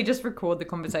easily just record the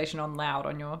conversation on loud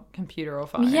on your computer or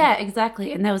phone. Yeah,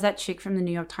 exactly. And there was that chick from the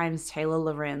New York Times, Taylor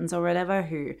Lorenz or whatever,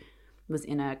 who was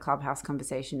in a Clubhouse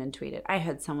conversation and tweeted, I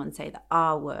heard someone say the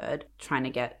R word, trying to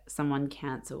get someone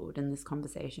cancelled in this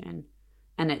conversation.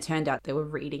 And it turned out they were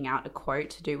reading out a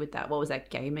quote to do with that. What was that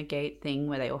Gamergate thing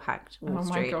where they all hacked Wall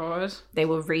Street? Oh my God. They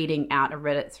were reading out a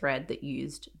Reddit thread that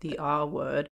used the R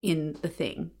word in the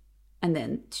thing. And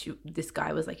then this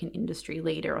guy was like an industry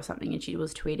leader or something, and she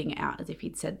was tweeting it out as if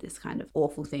he'd said this kind of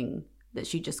awful thing that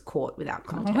she just caught without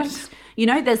context. What? You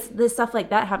know, there's stuff like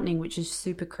that happening, which is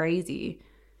super crazy.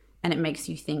 And it makes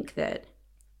you think that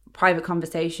private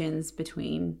conversations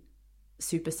between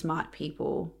super smart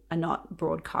people are not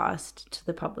broadcast to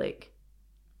the public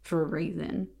for a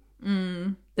reason.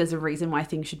 There's a reason why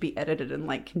things should be edited and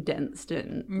like condensed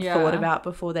and thought about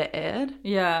before they're aired.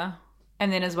 Yeah.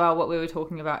 And then as well, what we were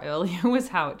talking about earlier was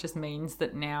how it just means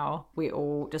that now we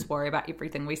all just worry about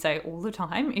everything we say all the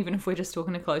time, even if we're just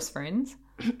talking to close friends.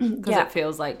 Because it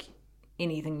feels like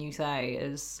anything you say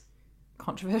is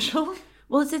controversial.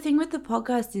 Well, it's the thing with the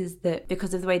podcast is that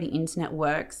because of the way the internet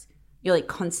works, you're like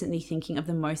constantly thinking of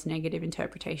the most negative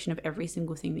interpretation of every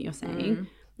single thing that you're saying.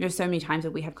 There's so many times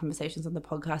that we have conversations on the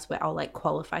podcast where I'll like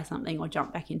qualify something or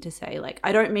jump back in to say like,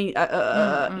 I don't mean,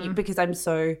 because I'm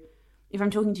so... If I'm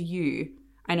talking to you,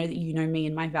 I know that you know me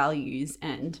and my values,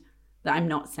 and that I'm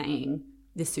not saying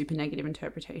this super negative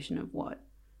interpretation of what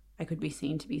I could be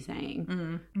seen to be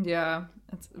saying. Yeah,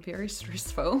 it's very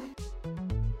stressful.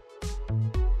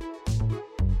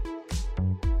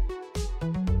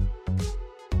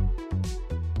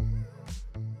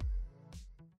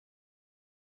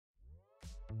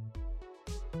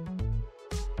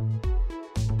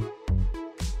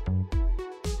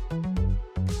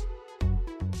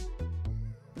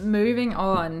 Moving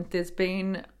on, there's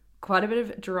been quite a bit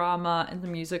of drama in the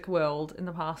music world in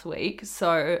the past week.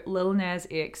 So Lil Nas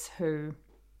X, who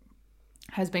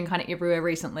has been kind of everywhere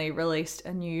recently, released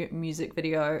a new music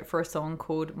video for a song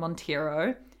called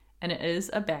Montero, and it is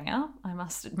a banger, I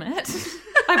must admit.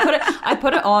 I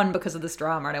put it on because of this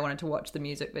drama and I wanted to watch the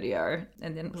music video,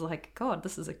 and then it was like, God,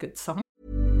 this is a good song.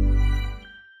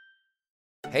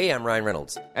 Hey, I'm Ryan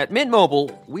Reynolds. At Mint Mobile,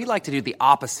 we like to do the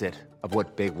opposite of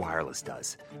what Big Wireless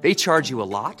does. They charge you a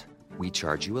lot, we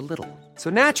charge you a little.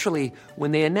 So naturally, when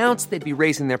they announced they'd be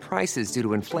raising their prices due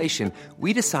to inflation,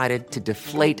 we decided to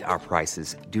deflate our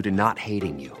prices due to not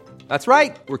hating you. That's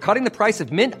right. We're cutting the price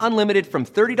of Mint Unlimited from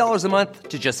 $30 a month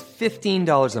to just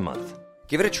 $15 a month.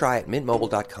 Give it a try at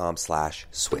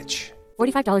mintmobile.com/switch.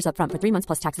 $45 up front for 3 months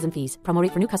plus taxes and fees. Promo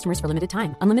rate for new customers for limited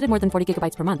time. Unlimited more than 40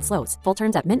 gigabytes per month. Slows full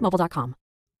terms at mintmobile.com.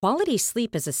 Quality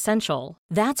sleep is essential.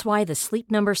 That's why the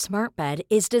Sleep Number Smart Bed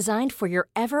is designed for your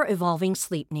ever-evolving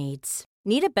sleep needs.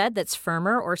 Need a bed that's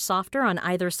firmer or softer on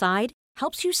either side?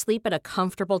 Helps you sleep at a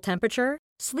comfortable temperature?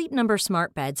 Sleep Number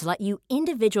Smart Beds let you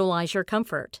individualize your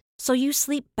comfort, so you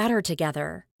sleep better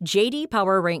together. J.D.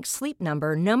 Power ranks Sleep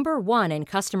Number number 1 in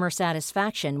customer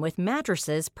satisfaction with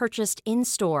mattresses purchased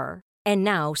in-store. And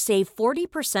now, save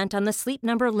 40% on the Sleep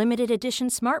Number Limited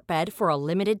Edition Smart Bed for a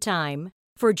limited time.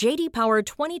 For J.D. Power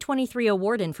 2023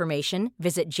 award information,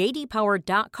 visit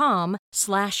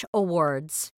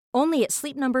jdpower.com/awards. Only at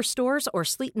Sleep Number stores or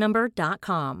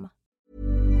sleepnumber.com.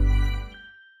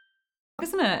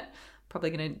 Isn't it? probably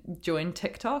going to join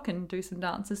TikTok and do some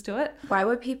dances to it. Why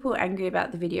were people angry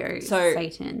about the video?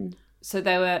 Satan. So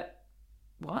they were,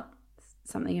 what?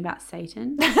 Something about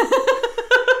Satan?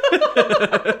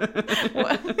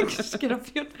 What? Just get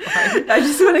off your phone. I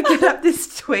just want to get up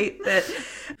this tweet that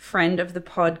friend of the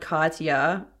pod,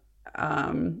 Katya,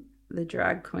 the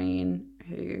drag queen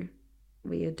who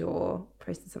we adore,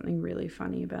 posted something really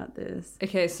funny about this.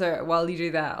 Okay, so while you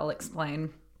do that, I'll explain.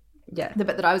 Yeah. The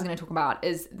bit that I was going to talk about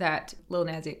is that Lil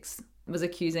Nas X was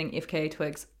accusing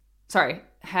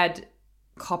had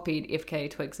copied FKA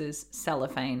Twigs's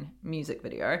Cellophane music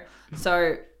video.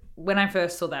 So when I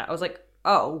first saw that, I was like,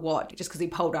 oh, what? Just because he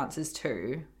pole dances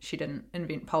too. She didn't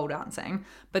invent pole dancing.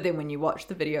 But then when you watch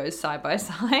the videos side by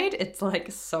side, it's like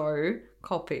so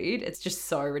copied. It's just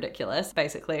so ridiculous.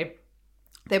 Basically,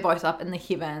 they're both up in the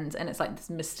heavens and it's like this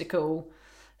mystical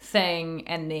thing,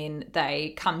 and then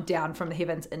they come down from the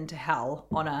heavens into hell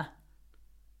on a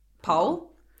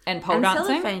pole and pole dancing.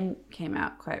 Cellophane came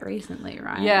out quite recently,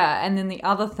 right? Yeah, and then the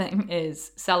other thing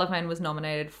is Cellophane was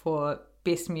nominated for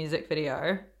Best Music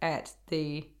Video at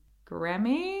the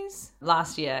Grammys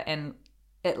last year, and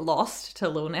it lost to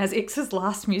Lil Nas X's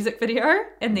last music video,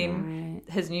 and then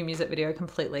his new music video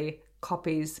completely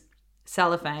copies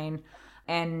Cellophane.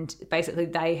 And basically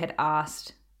they had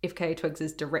asked FKA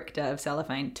Twigs' director of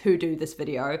Cellophane to do this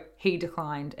video. He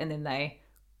declined, and then they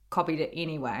copied it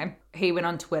anyway. He went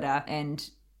on Twitter and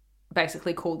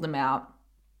basically called them out,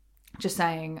 just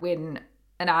saying when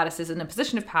an artist is in a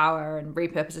position of power and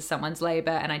repurposes someone's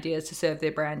labor and ideas to serve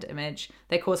their brand image,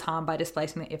 they cause harm by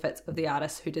displacing the efforts of the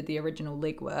artist who did the original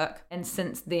legwork. And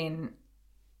since then,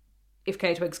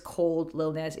 FKA Twigs called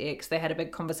Lil Nas X. They had a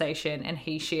big conversation, and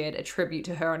he shared a tribute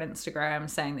to her on Instagram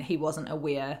saying that he wasn't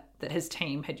aware that his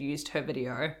team had used her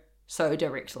video so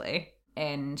directly.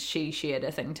 And she shared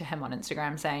a thing to him on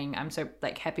Instagram saying, I'm so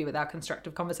happy with our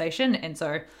constructive conversation. And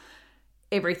so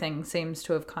everything seems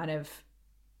to have kind of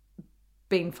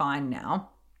been fine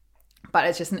now. But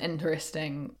it's just an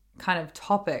interesting kind of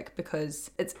topic,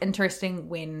 because it's interesting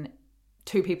when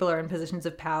two people are in positions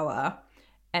of power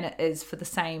and it is for the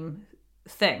same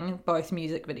thing, both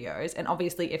music videos. And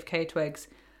obviously FKA Twigs,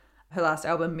 her last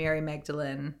album, Mary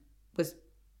Magdalene, was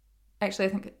actually, I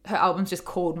think her album's just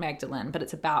called Magdalene, but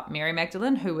it's about Mary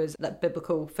Magdalene, who was that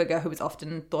biblical figure who was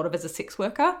often thought of as a sex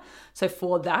worker. So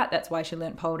for that's why she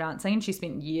learnt pole dancing. She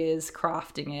spent years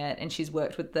crafting it, and she's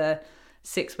worked with the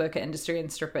sex worker industry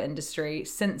and stripper industry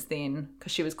since then,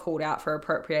 because she was called out for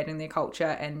appropriating their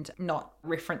culture and not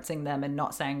referencing them and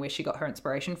not saying where she got her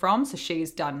inspiration from. So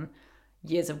she's done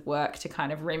years of work to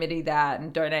kind of remedy that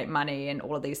and donate money and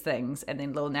all of these things. And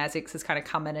then Lil Nas X has kind of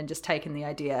come in and just taken the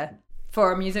idea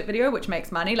for a music video, which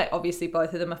makes money. Like, obviously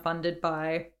both of them are funded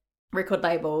by record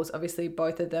labels. Obviously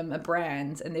both of them are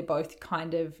brands, and they're both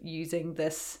kind of using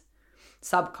this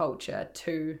subculture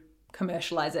to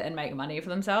commercialize it and make money for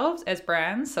themselves as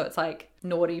brands. So it's like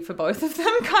naughty for both of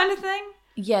them kind of thing.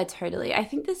 Yeah, totally. I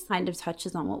think this kind of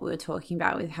touches on what we were talking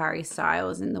about with Harry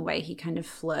Styles and the way he kind of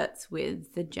flirts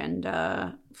with the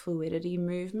gender fluidity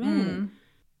movement.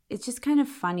 It's just kind of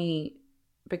funny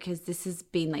because this has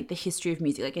been like the history of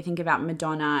music. Like, I think about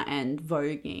Madonna and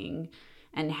voguing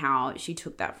and how she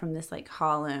took that from this like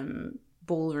Harlem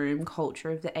ballroom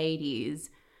culture of the 80s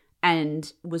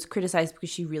and was criticized because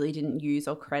she really didn't use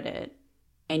or credit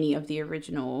any of the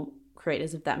original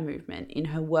creators of that movement in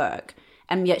her work.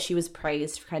 And yet she was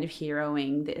praised for kind of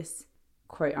heroing this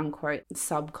quote unquote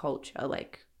subculture,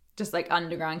 like just like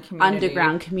underground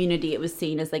community. It was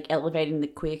seen as like elevating the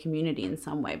queer community in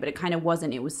some way, but it kind of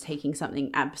wasn't. It was taking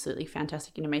something absolutely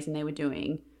fantastic and amazing they were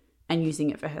doing and using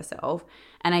it for herself.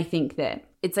 And I think that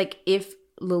it's like, if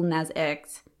Lil Nas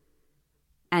X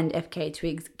and FKA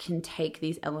Twigs can take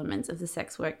these elements of the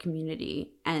sex work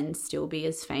community and still be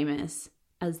as famous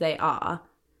as they are,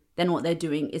 then what they're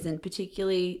doing isn't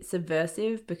particularly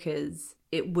subversive, because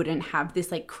it wouldn't have this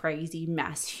like crazy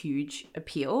mass huge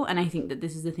appeal. And I think that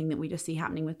this is the thing that we just see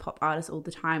happening with pop artists all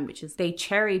the time, which is they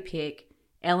cherry pick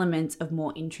elements of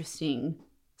more interesting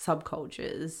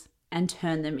subcultures and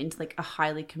turn them into like a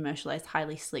highly commercialized,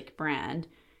 highly slick brand,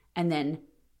 and then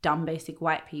dumb basic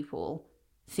white people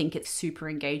think it's super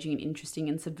engaging and interesting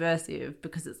and subversive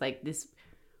because it's like this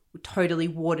totally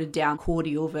watered down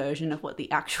cordial version of what the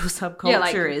actual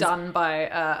subculture is done by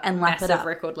a massive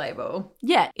record label.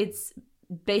 Yeah, it's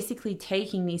basically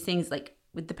taking these things, like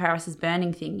with the Paris is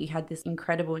Burning thing, you had this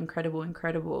incredible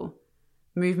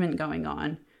movement going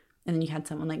on, and then you had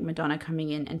someone like Madonna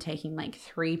coming in and taking like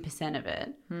 3% of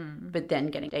it, but then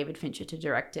getting David Fincher to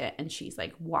direct it, and she's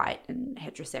like white and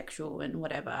heterosexual and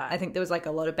whatever. I think there was like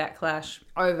a lot of backlash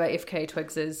over FKA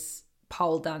Twigs's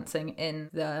pole dancing in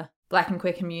the Black and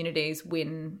queer communities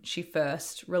when she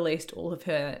first released all of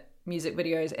her music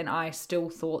videos, and I still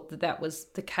thought that that was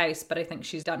the case, but I think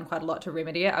she's done quite a lot to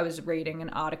remedy it. I was reading an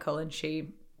article and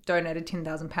she donated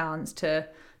 £10,000 to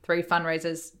 3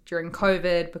 fundraisers during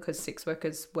COVID because sex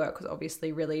workers' work was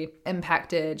obviously really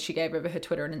impacted. She gave over her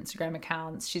Twitter and Instagram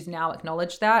accounts. She's now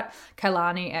acknowledged that.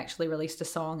 Kehlani actually released a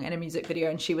song and a music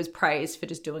video, and she was praised for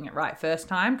just doing it right first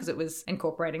time because it was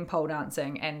incorporating pole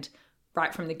dancing. And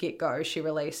right from the get-go,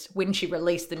 when she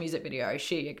released the music video,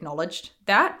 she acknowledged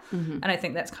that. Mm-hmm. And I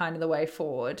think that's kind of the way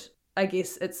forward. I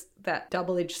guess it's that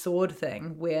double-edged sword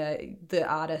thing where the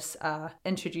artists are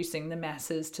introducing the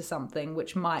masses to something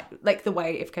which might, like the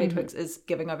way FKA Twigs is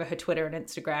giving over her Twitter and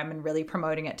Instagram and really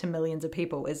promoting it to millions of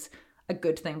people is a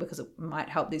good thing because it might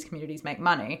help these communities make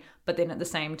money. But then at the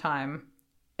same time,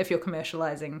 if you're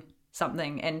commercializing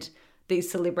something and these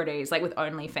celebrities, like with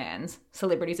OnlyFans,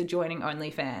 celebrities are joining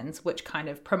OnlyFans, which kind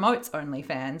of promotes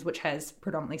OnlyFans, which has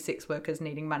predominantly sex workers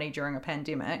needing money during a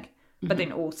pandemic. But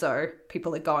then also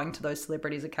people are going to those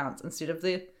celebrities' accounts instead of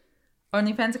the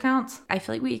OnlyFans accounts. I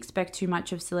feel like we expect too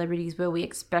much of celebrities where we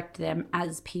expect them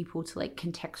as people to like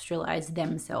contextualize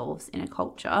themselves in a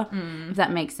culture, if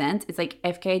that makes sense. It's like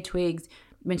FKA Twigs,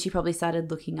 when she probably started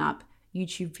looking up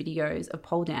YouTube videos of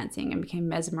pole dancing and became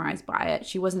mesmerized by it,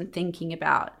 she wasn't thinking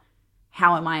about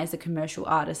how am I as a commercial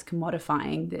artist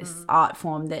commodifying this art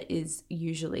form that is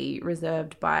usually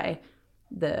reserved by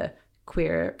the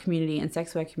queer community and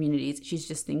sex work communities. She's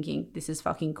just thinking, this is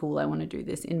fucking cool. I want to do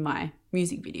this in my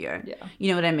music video. Yeah. You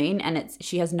know what I mean? And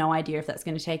she has no idea if that's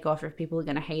going to take off, or if people are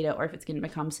going to hate it, or if it's going to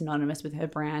become synonymous with her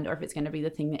brand, or if it's going to be the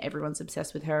thing that everyone's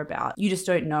obsessed with her about. You just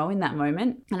don't know in that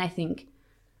moment. And I think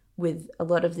with a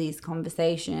lot of these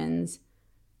conversations,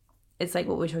 it's like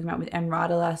what we were talking about with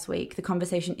Emrata last week. The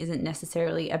conversation isn't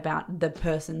necessarily about the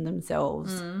person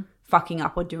themselves fucking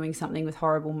up or doing something with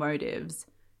horrible motives.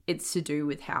 It's to do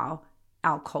with how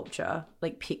our culture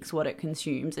like picks what it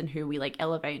consumes and who we like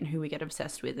elevate and who we get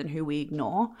obsessed with and who we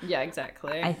ignore. Yeah,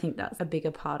 exactly. I think that's a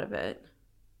bigger part of it.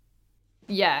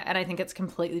 Yeah, and I think it's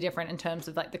completely different in terms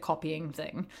of like the copying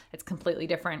thing. It's completely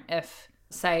different if,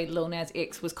 say, Lil Nas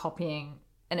X was copying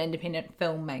an independent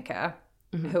filmmaker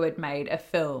who had made a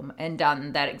film and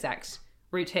done that exact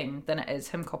routine than it is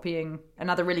him copying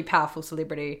another really powerful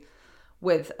celebrity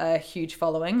with a huge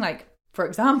following. Like, for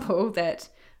example, that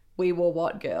We Wore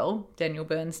What girl, Daniel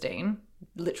Bernstein,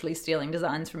 literally stealing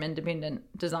designs from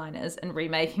independent designers and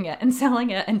remaking it and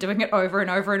selling it and doing it over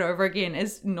and over and over again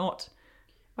is not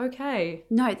okay.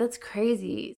 No, that's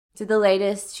crazy. So the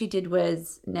latest she did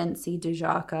was Nancy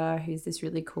Dejaka, who's this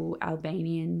really cool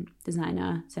Albanian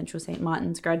designer, Central St.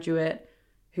 Martin's graduate,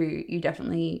 who you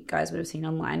definitely guys would have seen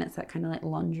online. It's that kind of like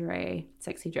lingerie,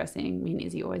 sexy dressing. Me and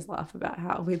Izzy always laugh about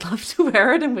how we'd love to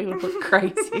wear it and we would look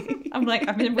crazy. I'm like,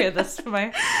 I'm going to wear this for my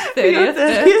 30th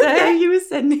birthday. You were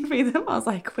sending me them. I was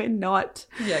like, we're not.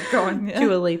 Yeah, go on. Yeah.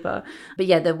 Dua Lipa. But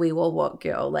yeah, the We Wore What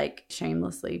girl, like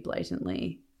shamelessly,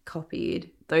 blatantly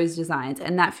copied those designs.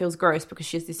 And that feels gross because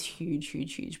she has this huge,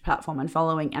 huge, huge platform and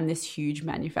following and this huge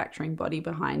manufacturing body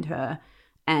behind her.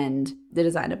 And the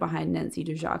designer behind Nancy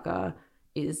Dejaka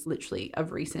is literally a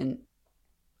recent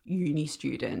uni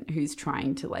student who's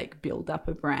trying to like build up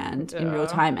a brand in real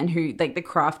time, and who like the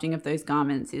crafting of those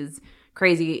garments is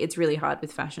crazy. It's really hard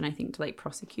with fashion, I think, to like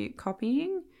prosecute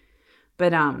copying.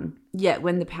 But yeah,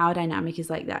 when the power dynamic is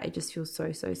like that, it just feels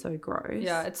so gross.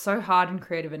 Yeah, it's so hard in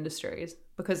creative industries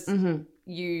because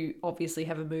you obviously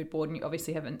have a mood board and you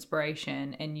obviously have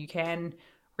inspiration and you can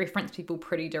reference people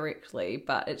pretty directly,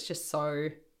 but it's just so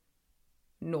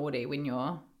naughty when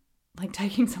you're like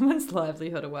taking someone's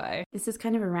livelihood away. This is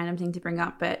kind of a random thing to bring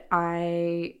up, but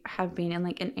I have been in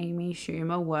like an Amy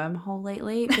Schumer wormhole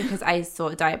lately because I saw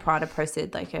Diet Prada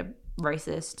posted like a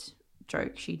racist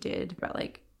joke she did about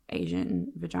like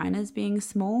Asian vaginas being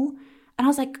small. And I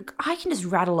was like, I can just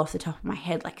rattle off the top of my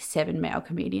head like 7 male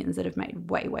comedians that have made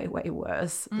way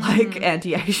worse like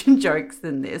anti-Asian jokes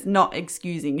than this. Not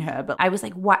excusing her, but I was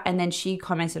like, what? And then she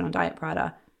commented on Diet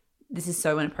Prada, this is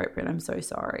so inappropriate, I'm so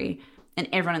sorry. And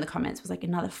everyone in the comments was like,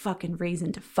 another fucking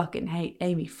reason to fucking hate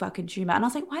Amy fucking Schumer. And I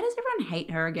was like, why does everyone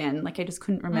hate her again? Like, I just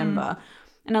couldn't remember.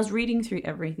 And I was reading through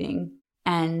everything.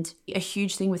 And a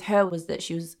huge thing with her was that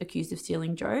she was accused of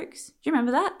stealing jokes. Do you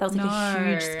remember that? That was like a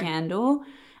huge scandal.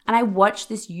 And I watched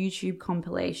this YouTube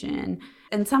compilation.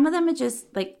 And some of them are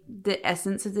just like the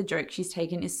essence of the joke she's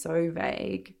taken is so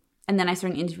vague. And then I saw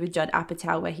an interview with Judd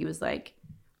Apatow where he was like,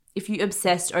 if you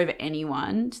obsessed over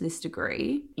anyone to this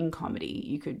degree in comedy,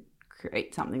 you could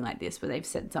create something like this where they've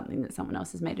said something that someone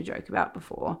else has made a joke about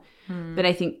before. But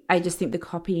I just think the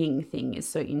copying thing is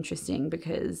so interesting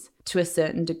because to a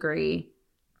certain degree,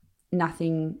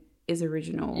 nothing is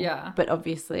original. Yeah. But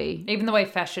obviously... Even the way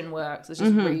fashion works is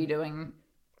just redoing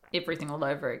everything all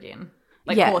over again.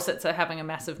 Like corsets are having a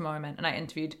massive moment, and I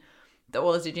interviewed the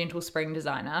All Is a Gentle Spring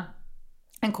designer,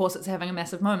 and corsets are having a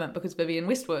massive moment because Vivienne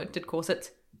Westwood did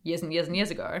corsets years and years and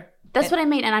years ago. That's what I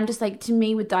mean. And I'm just like, to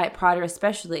me with Diet Prada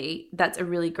especially, that's a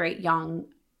really great young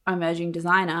emerging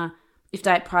designer. If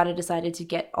Diet Prada decided to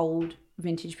get old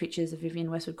vintage pictures of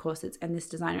Vivienne Westwood corsets and this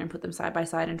designer and put them side by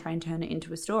side and try and turn it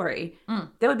into a story,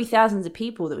 there would be thousands of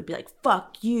people that would be like,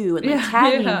 fuck you, and like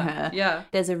tagging her. Yeah.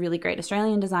 There's a really great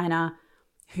Australian designer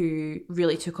who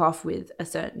really took off with a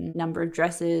certain number of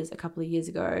dresses a couple of years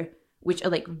ago, which are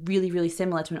like really, really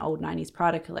similar to an old 90s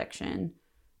Prada collection.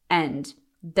 And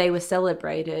they were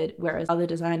celebrated, whereas other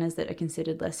designers that are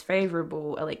considered less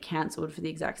favorable are like cancelled for the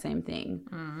exact same thing.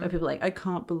 Where people are like, I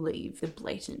can't believe the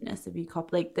blatantness of you copy.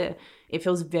 Like it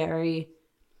feels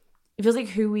like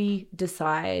who we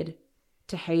decide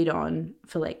to hate on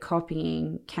for like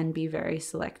copying can be very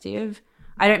selective.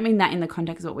 I don't mean that in the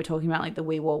context of what we're talking about, like the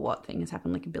We Wore What thing has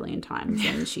happened like a billion times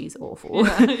and she's awful.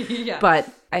 Yeah. But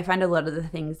I find a lot of the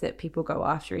things that people go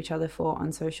after each other for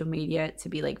on social media to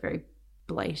be like very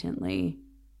blatantly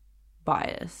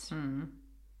biased. Do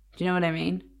you know what I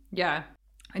mean? Yeah.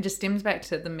 It just stems back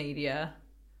to the media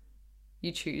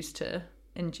you choose to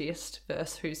ingest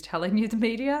versus who's telling you the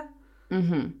media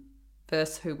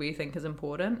versus who we think is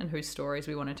important and whose stories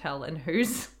we want to tell and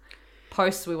whose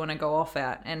posts we want to go off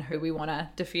at and who we want to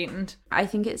defend. I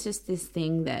think it's just this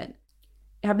thing that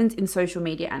happens in social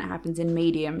media and it happens in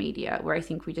media where I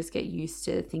think we just get used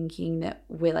to thinking that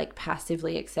we're like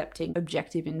passively accepting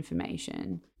objective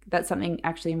information. That's something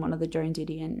actually in one of the Joan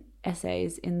Didion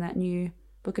essays in that new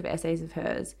book of essays of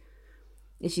hers.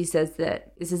 She says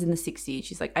that this is in the 60s.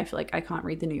 She's like, I feel like I can't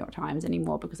read the New York Times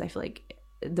anymore because I feel like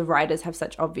the writers have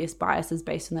such obvious biases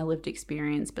based on their lived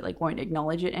experience, but like won't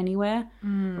acknowledge it anywhere.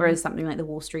 Whereas something like the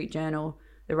Wall Street Journal,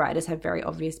 the writers have very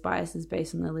obvious biases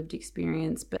based on their lived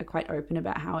experience, but are quite open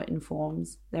about how it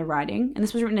informs their writing. And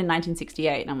this was written in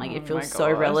 1968. And I'm like, it feels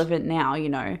so relevant now, you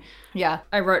know? Yeah.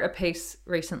 I wrote a piece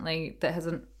recently that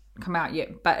hasn't come out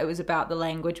yet, but it was about the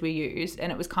language we used.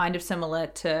 And it was kind of similar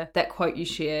to that quote you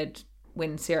shared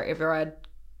when Sarah Everard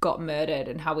got murdered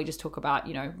and how we just talk about,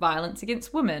 you know, violence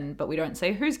against women, but we don't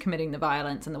say who's committing the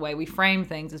violence, and the way we frame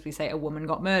things is we say a woman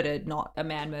got murdered, not a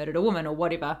man murdered a woman or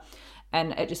whatever.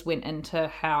 And it just went into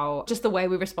how just the way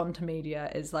we respond to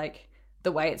media is like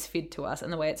the way it's fed to us,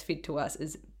 and the way it's fed to us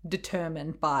is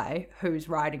determined by who's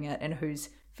writing it and who's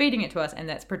feeding it to us, and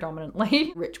that's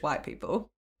predominantly rich white people.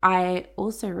 I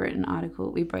also wrote an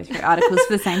article. We both wrote articles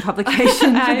for the same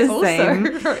publication. I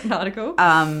also wrote an article.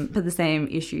 For the same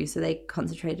issue. So they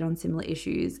concentrated on similar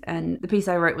issues. And the piece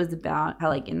I wrote was about how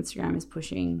like Instagram is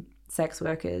pushing sex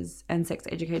workers and sex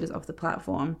educators off the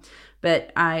platform.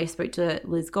 But I spoke to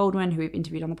Liz Goldwyn, who we've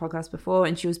interviewed on the podcast before,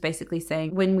 and she was basically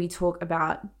saying when we talk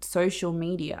about social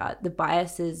media, the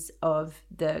biases of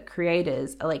the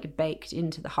creators are like baked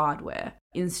into the hardware.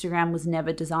 Instagram was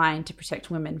never designed to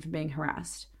protect women from being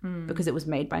harassed because it was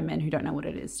made by men who don't know what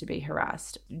it is to be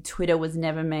harassed. Twitter was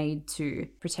never made to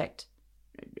protect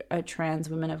a trans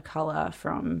woman of color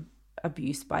from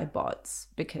abuse by bots,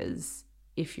 because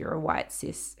if you're a white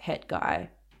cis het guy,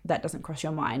 that doesn't cross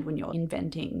your mind when you're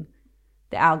inventing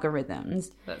the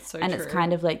algorithms. That's so and true. It's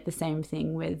kind of like the same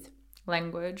thing with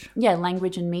language. Yeah,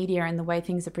 language and media and the way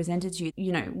things are presented to you.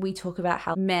 You know, we talk about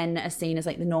how men are seen as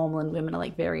like the normal and women are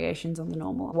like variations on the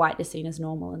normal. White is seen as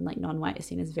normal and like non-white is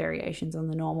seen as variations on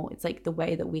the normal. It's like the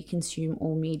way that we consume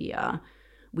all media,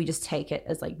 we just take it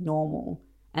as like normal,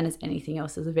 and as anything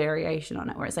else as a variation on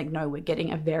it, where it's like, no, we're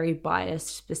getting a very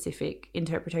biased, specific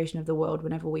interpretation of the world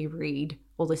whenever we read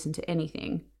or listen to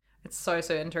anything. It's so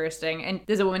interesting. And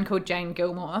there's a woman called Jane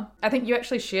Gilmore. I think you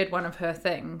actually shared one of her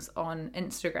things on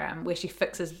Instagram where she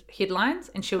fixes headlines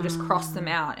and she'll just cross them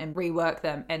out and rework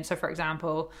them. And so, for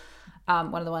example,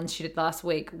 one of the ones she did last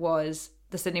week was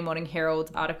the Sydney Morning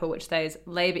Herald article, which says,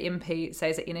 Labor MP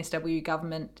says that NSW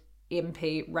government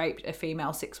MP raped a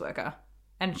female sex worker.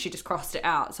 And she just crossed it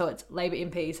out. So it's Labor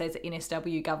MP says that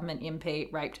NSW government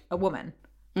MP raped a woman.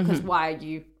 Because why are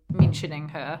you mentioning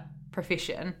her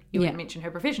profession? You wouldn't mention her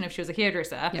profession if she was a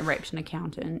hairdresser. Yeah, raped an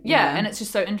accountant. Yeah, and it's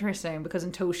just so interesting because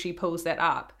until she pulls that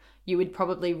up, you would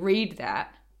probably read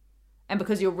that. And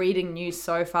because you're reading news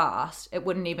so fast, it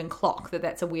wouldn't even clock that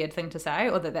that's a weird thing to say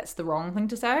or that that's the wrong thing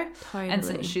to say. Totally. And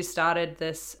since she started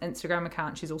this Instagram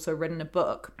account, she's also written a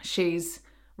book. She's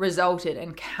resulted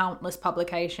in countless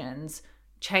publications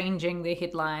changing their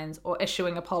headlines or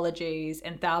issuing apologies,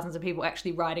 and thousands of people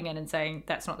actually writing in and saying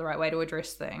that's not the right way to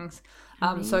address things.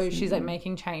 So she's like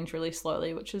making change really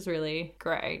slowly, which is really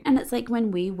great. And it's like when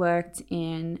we worked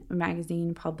in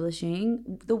magazine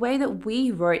publishing, the way that we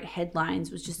wrote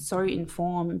headlines was just so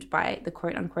informed by the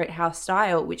quote unquote house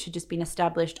style, which had just been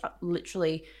established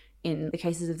literally in the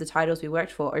cases of the titles we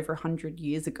worked for over 100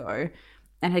 years ago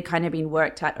and had kind of been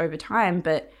worked at over time.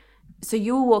 But so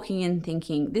you were walking in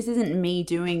thinking, this isn't me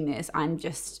doing this, I'm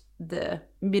just the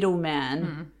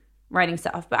middleman writing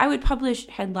stuff. But I would publish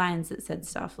headlines that said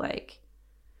stuff like,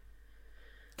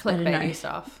 clickbaity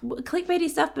stuff. Clickbaity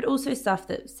stuff, but also stuff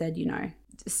that said,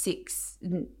 6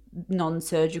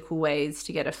 non-surgical ways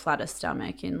to get a flatter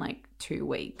stomach in like 2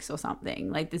 weeks or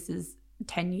something. Like this is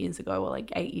 10 years ago or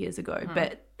like 8 years ago.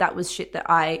 But that was shit that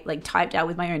I like typed out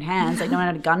with my own hands. Like no one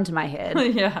had a gun to my head.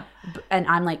 Yeah. And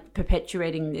I'm like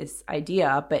perpetuating this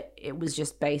idea, but it was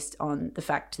just based on the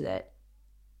fact that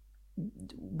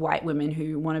white women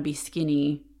who want to be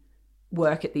skinny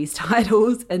work at these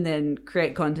titles and then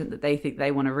create content that they think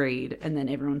they want to read, and then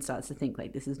everyone starts to think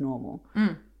like this is normal.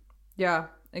 Yeah,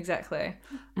 exactly.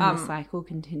 And the cycle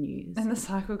continues. And the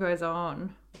cycle goes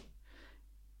on.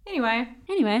 Anyway,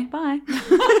 bye.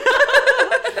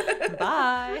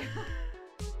 Bye.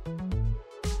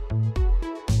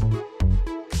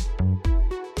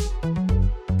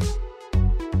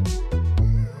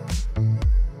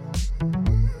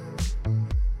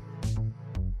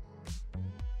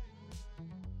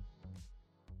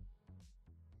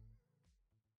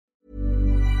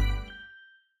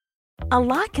 A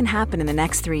lot can happen in the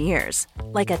next 3 years.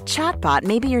 Like a chatbot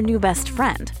may be your new best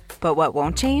friend. But what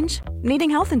won't change? Needing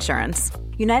health insurance.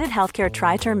 United Healthcare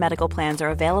Tri-Term Medical Plans are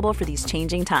available for these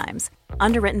changing times.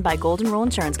 Underwritten by Golden Rule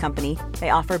Insurance Company, they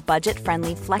offer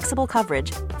budget-friendly, flexible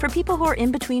coverage for people who are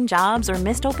in between jobs or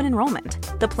missed open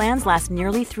enrollment. The plans last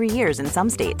nearly 3 years in some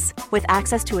states, with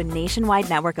access to a nationwide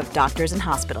network of doctors and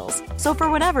hospitals. So for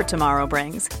whatever tomorrow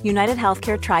brings, United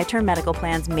Healthcare Tri-Term Medical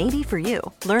Plans may be for you.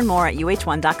 Learn more at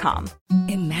uh1.com.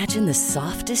 Imagine the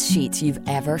softest sheets you've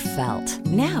ever felt.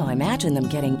 Now imagine them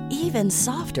getting even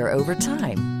softer over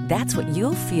time. That's what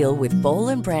you'll feel with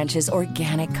Boll & Branch's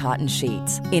organic cotton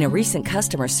sheets. In a recent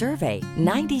customer survey,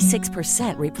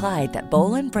 96% replied that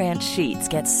Boll & Branch sheets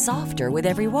get softer with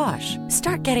every wash.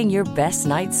 Start getting your best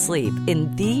night's sleep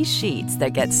in these sheets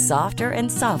that get softer and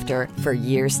softer for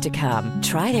years to come.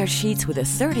 Try their sheets with a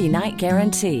 30-night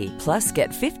guarantee. Plus, get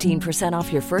 15%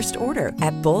 off your first order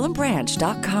at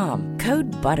bollandbranch.com.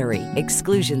 Code BUTTERY.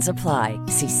 Exclusions apply.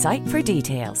 See site for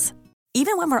details.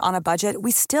 Even when we're on a budget,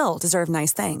 we still deserve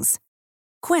nice things.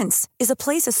 Quince is a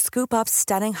place to scoop up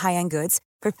stunning high-end goods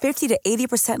for 50 to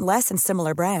 80% less than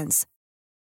similar brands.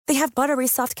 They have buttery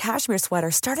soft cashmere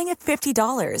sweaters starting at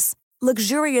 $50,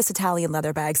 luxurious Italian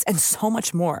leather bags, and so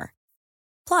much more.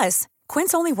 Plus,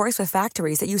 Quince only works with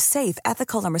factories that use safe,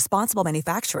 ethical, and responsible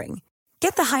manufacturing.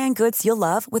 Get the high-end goods you'll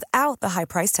love without the high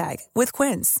price tag with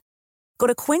Quince. Go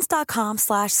to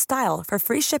quince.com/style for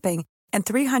free shipping and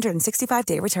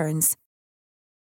 365-day returns.